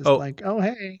 Yeah, just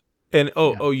hey. And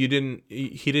he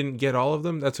didn't get all of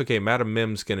them. That's okay. Madam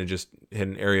Mim's gonna just hit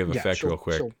an area of effect real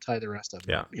quick. She'll tie the rest of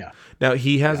them. Yeah. Now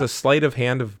he has a sleight of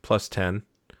hand of +10,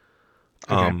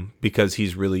 because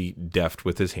he's really deft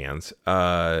with his hands.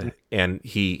 And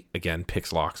he again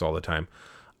picks locks all the time.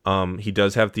 He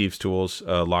does have thieves' tools,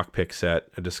 a lockpick set,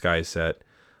 a disguise set,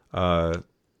 and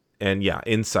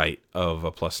insight of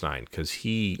a +9 because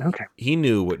he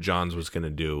knew what Johns was gonna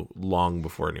do long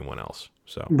before anyone else.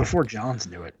 So before Johns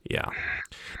knew it. Yeah.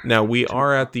 Now we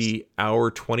are at the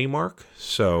hour 20 mark,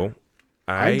 so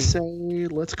I'd say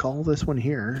let's call this one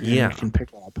here. And we can pick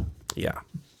up. Yeah.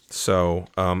 So,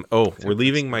 we're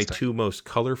leaving my 2 most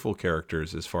colorful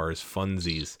characters as far as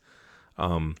funsies.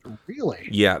 Really?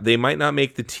 Yeah, they might not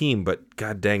make the team, but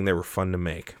god dang, they were fun to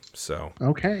make. So.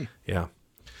 Okay. Yeah.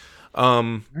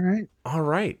 All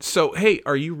right. So, hey,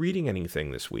 are you reading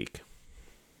anything this week?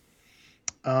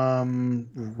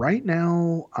 Right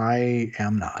now I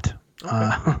am not.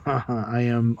 Okay. I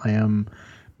am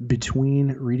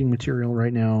between reading material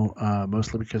right now,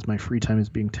 mostly because my free time is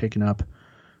being taken up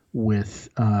with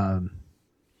Breath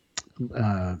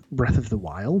of the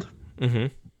Wild,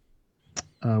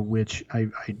 which I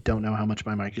don't know how much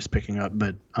my mic is picking up,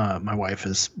 but my wife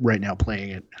is right now playing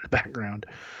it in the background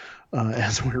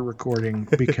as we're recording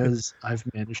because I've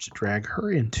managed to drag her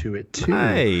into it too.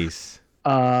 Nice.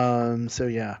 So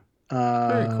yeah.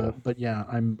 Very cool. But yeah,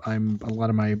 I'm a lot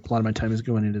of my time is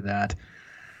going into that.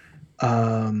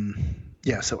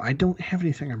 Yeah, so I don't have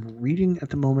anything I'm reading at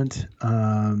the moment.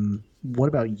 What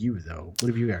about you though? What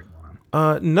have you got going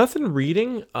on? Nothing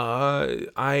reading. The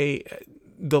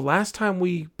last time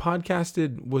we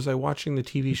podcasted was I watching the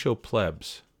TV show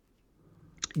Plebs.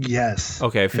 Yes.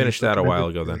 Okay, I finished that a while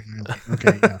ago then.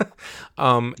 Okay, yeah.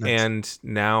 Nice. And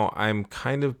now I'm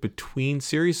kind of between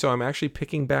series, so I'm actually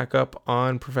picking back up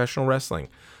on professional wrestling.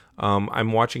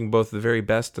 I'm watching both the very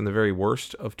best and the very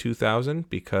worst of 2000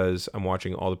 because I'm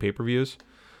watching all the pay-per-views.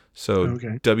 So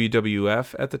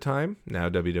WWF at the time, now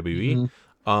WWE,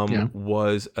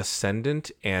 was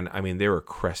ascendant, and I mean they were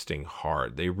cresting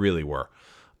hard. They really were.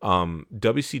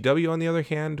 WCW, on the other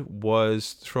hand,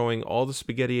 was throwing all the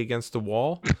spaghetti against the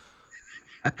wall.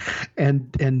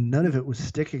 and none of it was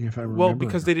sticking, if I remember. Well,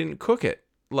 because they didn't cook it.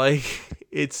 Like,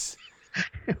 it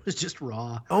was just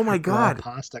raw. Oh my God.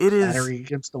 Raw pasta clattering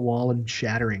against the wall and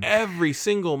shattering. Every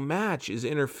single match is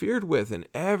interfered with, and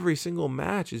every single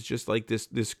match is just like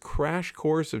this crash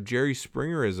course of Jerry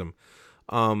Springerism.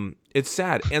 It's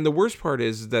sad. And the worst part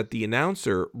is that the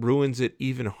announcer ruins it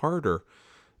even harder.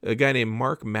 A guy named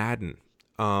Mark Madden.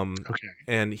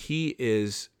 And he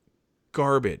is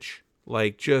garbage.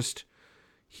 Like, just,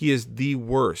 he is the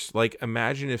worst. Like,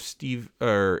 imagine if is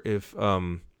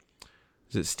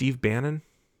it Steve Bannon?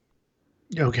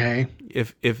 Okay.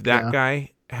 If that guy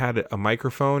had a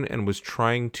microphone and was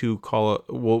trying to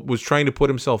was trying to put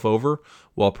himself over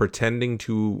while pretending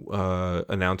to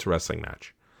announce a wrestling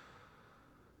match.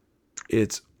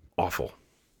 It's awful.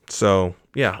 So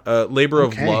Yeah. Labor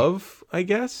of Okay. love, I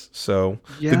guess. So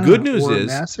the Yeah, good news or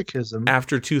is masochism.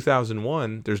 after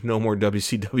 2001, there's no more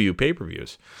WCW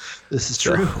pay-per-views. This is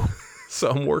So, true.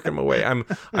 so I'm working my way. I'm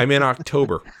in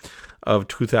October of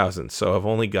 2000, so I've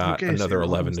only got Okay, so another you're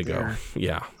 11 to almost go. there.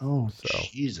 Yeah. Oh, So,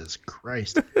 Jesus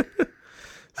Christ.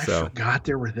 I so. forgot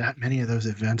there were that many of those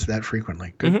events that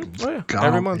frequently. Good Oh yeah, God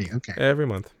every almighty. month. Okay. Every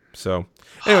month. So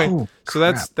anyway, Oh, so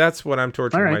crap. that's what I'm All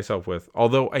torturing right. myself with.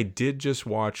 Although I did just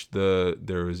watch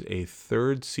there was a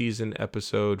third season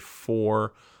episode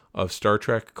 4 of Star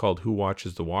Trek called Who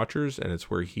Watches the Watchers, and it's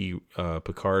where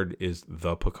Picard is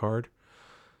the Picard.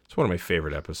 It's one of my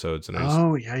favorite episodes, and I just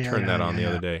Oh, yeah, yeah, turned yeah, that on yeah, the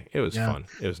other yeah. day. It was Yeah. fun.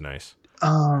 It was nice.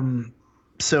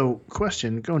 So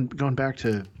question, going back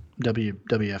to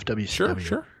WWF, Sure, WCW.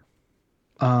 sure.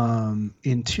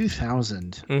 In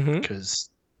 2000, Mm-hmm. because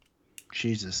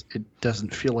Jesus, it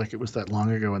doesn't feel like it was that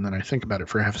long ago, and then I think about it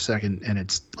for half a second, and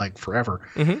it's like forever.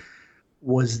 Mm-hmm.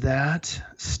 Was that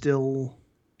still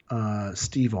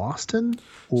Steve Austin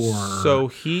or So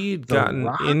he'd The gotten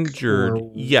Rock or injured.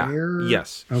 Yeah. where?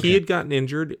 Yes. He Okay. had gotten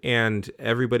injured, and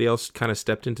everybody else kind of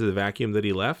stepped into the vacuum that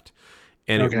he left.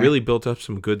 And it Okay. really built up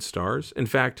some good stars. In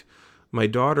fact, my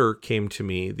daughter came to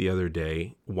me the other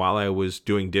day while I was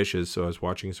doing dishes. So I was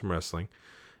watching some wrestling.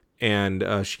 And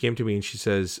she came to me and she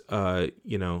says, have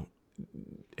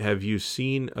you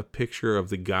seen a picture of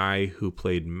the guy who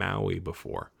played Maui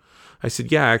before? I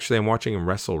said, yeah, actually, I'm watching him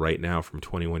wrestle right now from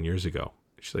 21 years ago.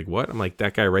 She's like, what? I'm like,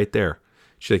 that guy right there.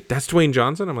 She's like, that's Dwayne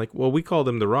Johnson? I'm like, well, we called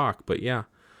him The Rock, but yeah.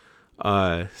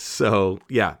 Kurt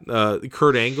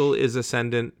Angle is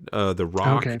ascendant. The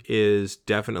Rock Okay. is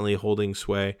definitely holding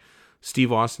sway.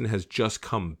 Steve Austin has just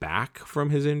come back from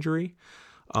his injury.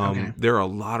 Okay. There are a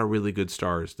lot of really good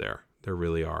stars there. There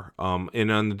really are.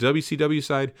 And on the WCW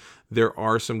side, there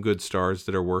are some good stars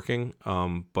that are working,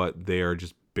 but they are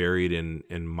just buried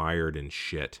and mired in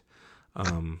shit.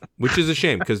 Which is a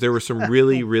shame because there were some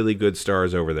really, really good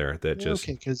stars over there that just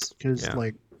Okay, because yeah.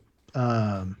 like,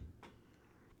 I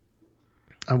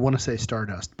want to say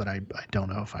Stardust, but I don't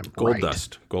know if I'm right. Gold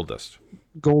Dust.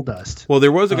 Goldust. Well,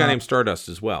 there was a guy named Stardust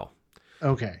as well.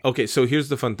 Okay. Okay, so here's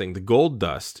the fun thing. The Gold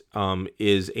Dust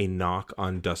is a knock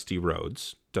on Dusty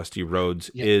Rhodes. Dusty Rhodes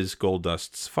is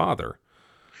Goldust's father.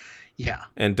 Yeah.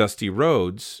 And Dusty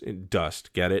Rhodes,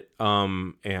 Dust, get it?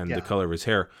 The color of his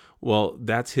hair. Well,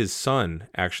 that's his son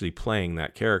actually playing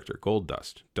that character,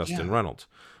 Goldust, Dustin Runnels.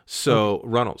 So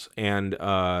Runnels and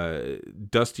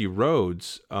Dusty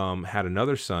Rhodes had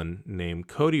another son named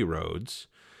Cody Rhodes,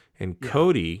 and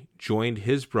Cody joined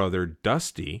his brother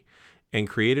Dusty and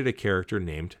created a character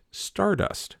named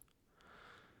Stardust.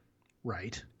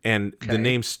 Right. And the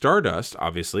name Stardust,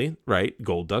 obviously, right?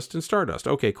 Goldust and Stardust.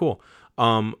 Okay, cool.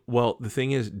 Well, the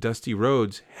thing is, Dusty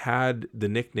Rhodes had the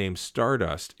nickname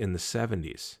Stardust in the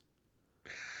 70s.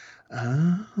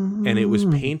 And it was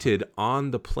painted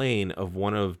on the plane of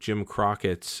one of Jim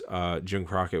Crockett's, Jim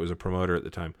Crockett was a promoter at the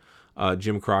time,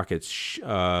 Jim Crockett's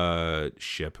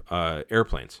ship,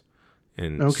 airplanes.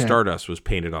 And Stardust was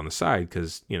painted on the side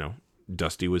because,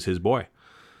 Dusty was his boy.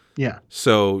 Yeah.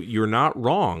 So you're not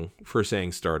wrong for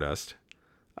saying Stardust.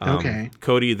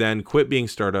 Cody then quit being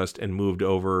Stardust and moved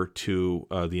over to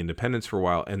the Independents for a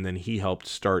while, and then he helped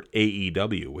start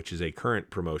AEW, which is a current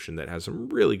promotion that has some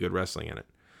really good wrestling in it.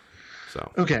 So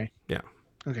yeah. Okay.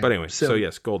 But anyway, so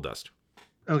yes, Goldust.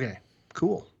 Okay.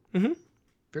 Cool. Mm-hmm.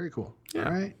 Very cool.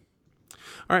 Yeah.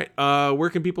 All right. Where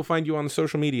can people find you on the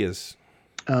social medias?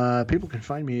 People can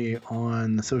find me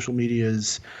on the social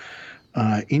medias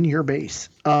in your base.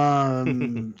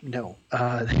 No.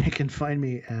 They can find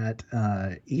me at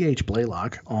EH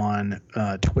Blaylock on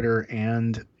Twitter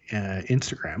and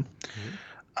Instagram,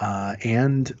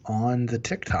 and on the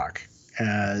TikTok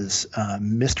as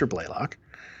Mr. Blaylock.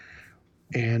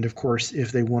 And of course,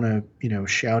 if they want to,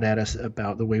 shout at us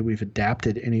about the way we've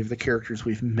adapted any of the characters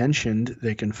we've mentioned,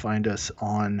 they can find us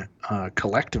on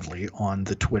collectively on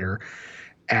the Twitter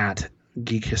at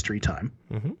Geek History Time.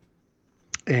 Mm-hmm.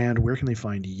 And where can they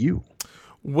find you?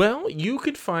 Well, you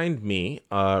could find me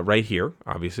right here,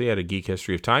 obviously, at A Geek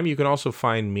History of Time. You can also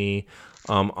find me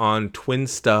on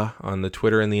Twinsta on the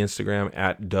Twitter and the Instagram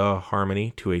at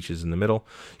DaHarmony, 2 H's in the middle.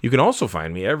 You can also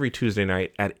find me every Tuesday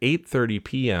night at 8:30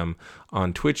 p.m.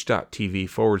 on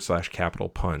twitch.tv/Capital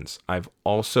Puns. I've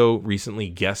also recently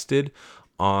guested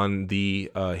on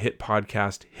the hit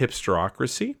podcast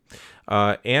Hipsterocracy.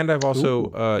 And I've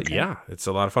also, it's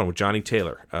a lot of fun with Johnny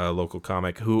Taylor, a local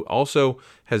comic who also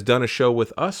has done a show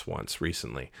with us once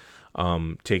recently,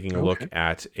 taking a look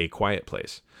at A Quiet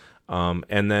Place.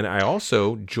 And then I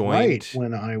also joined... Right,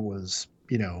 when I was,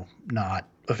 not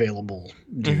available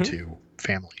due to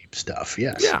family stuff.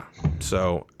 Yes. Yeah.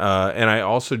 So, and I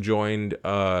also joined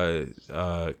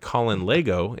Colin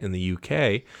Lego in the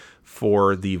UK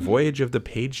for the Voyage of the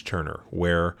Page Turner,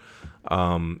 where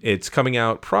it's coming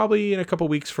out probably in a couple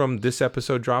weeks from this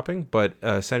episode dropping. But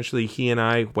essentially, he and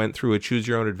I went through a choose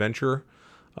your own adventure,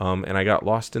 and I got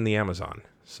lost in the Amazon.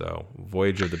 So,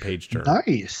 Voyage of the Page Turner.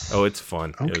 Nice. Oh, it's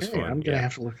fun. Okay, it was fun. I'm gonna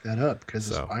have to look that up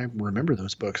because I remember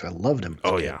those books. I loved them.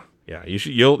 Oh yeah, yeah.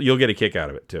 You'll get a kick out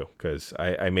of it too, because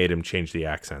I made him change the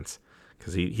accents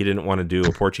because he didn't want to do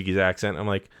a Portuguese accent. I'm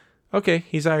like, okay,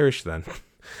 he's Irish then.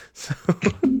 So,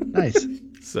 nice.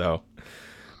 So,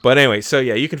 but anyway, so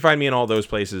yeah, you can find me in all those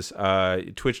places.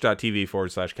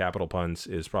 Twitch.tv/Capital Puns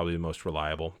is probably the most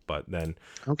reliable. But then,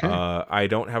 I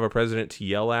don't have a president to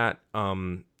yell at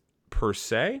per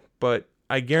se, but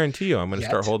I guarantee you, I'm going to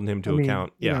start holding him to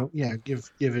account.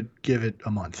 Give it a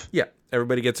month. Yeah,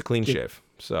 everybody gets a clean shave.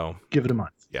 So give it a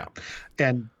month. Yeah,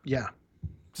 and yeah.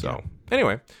 So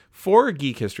anyway, for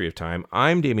Geek History of Time,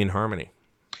 I'm Damien Harmony,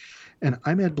 and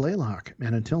I'm Ed Blaylock.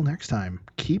 And until next time,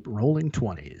 keep rolling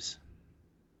 20s.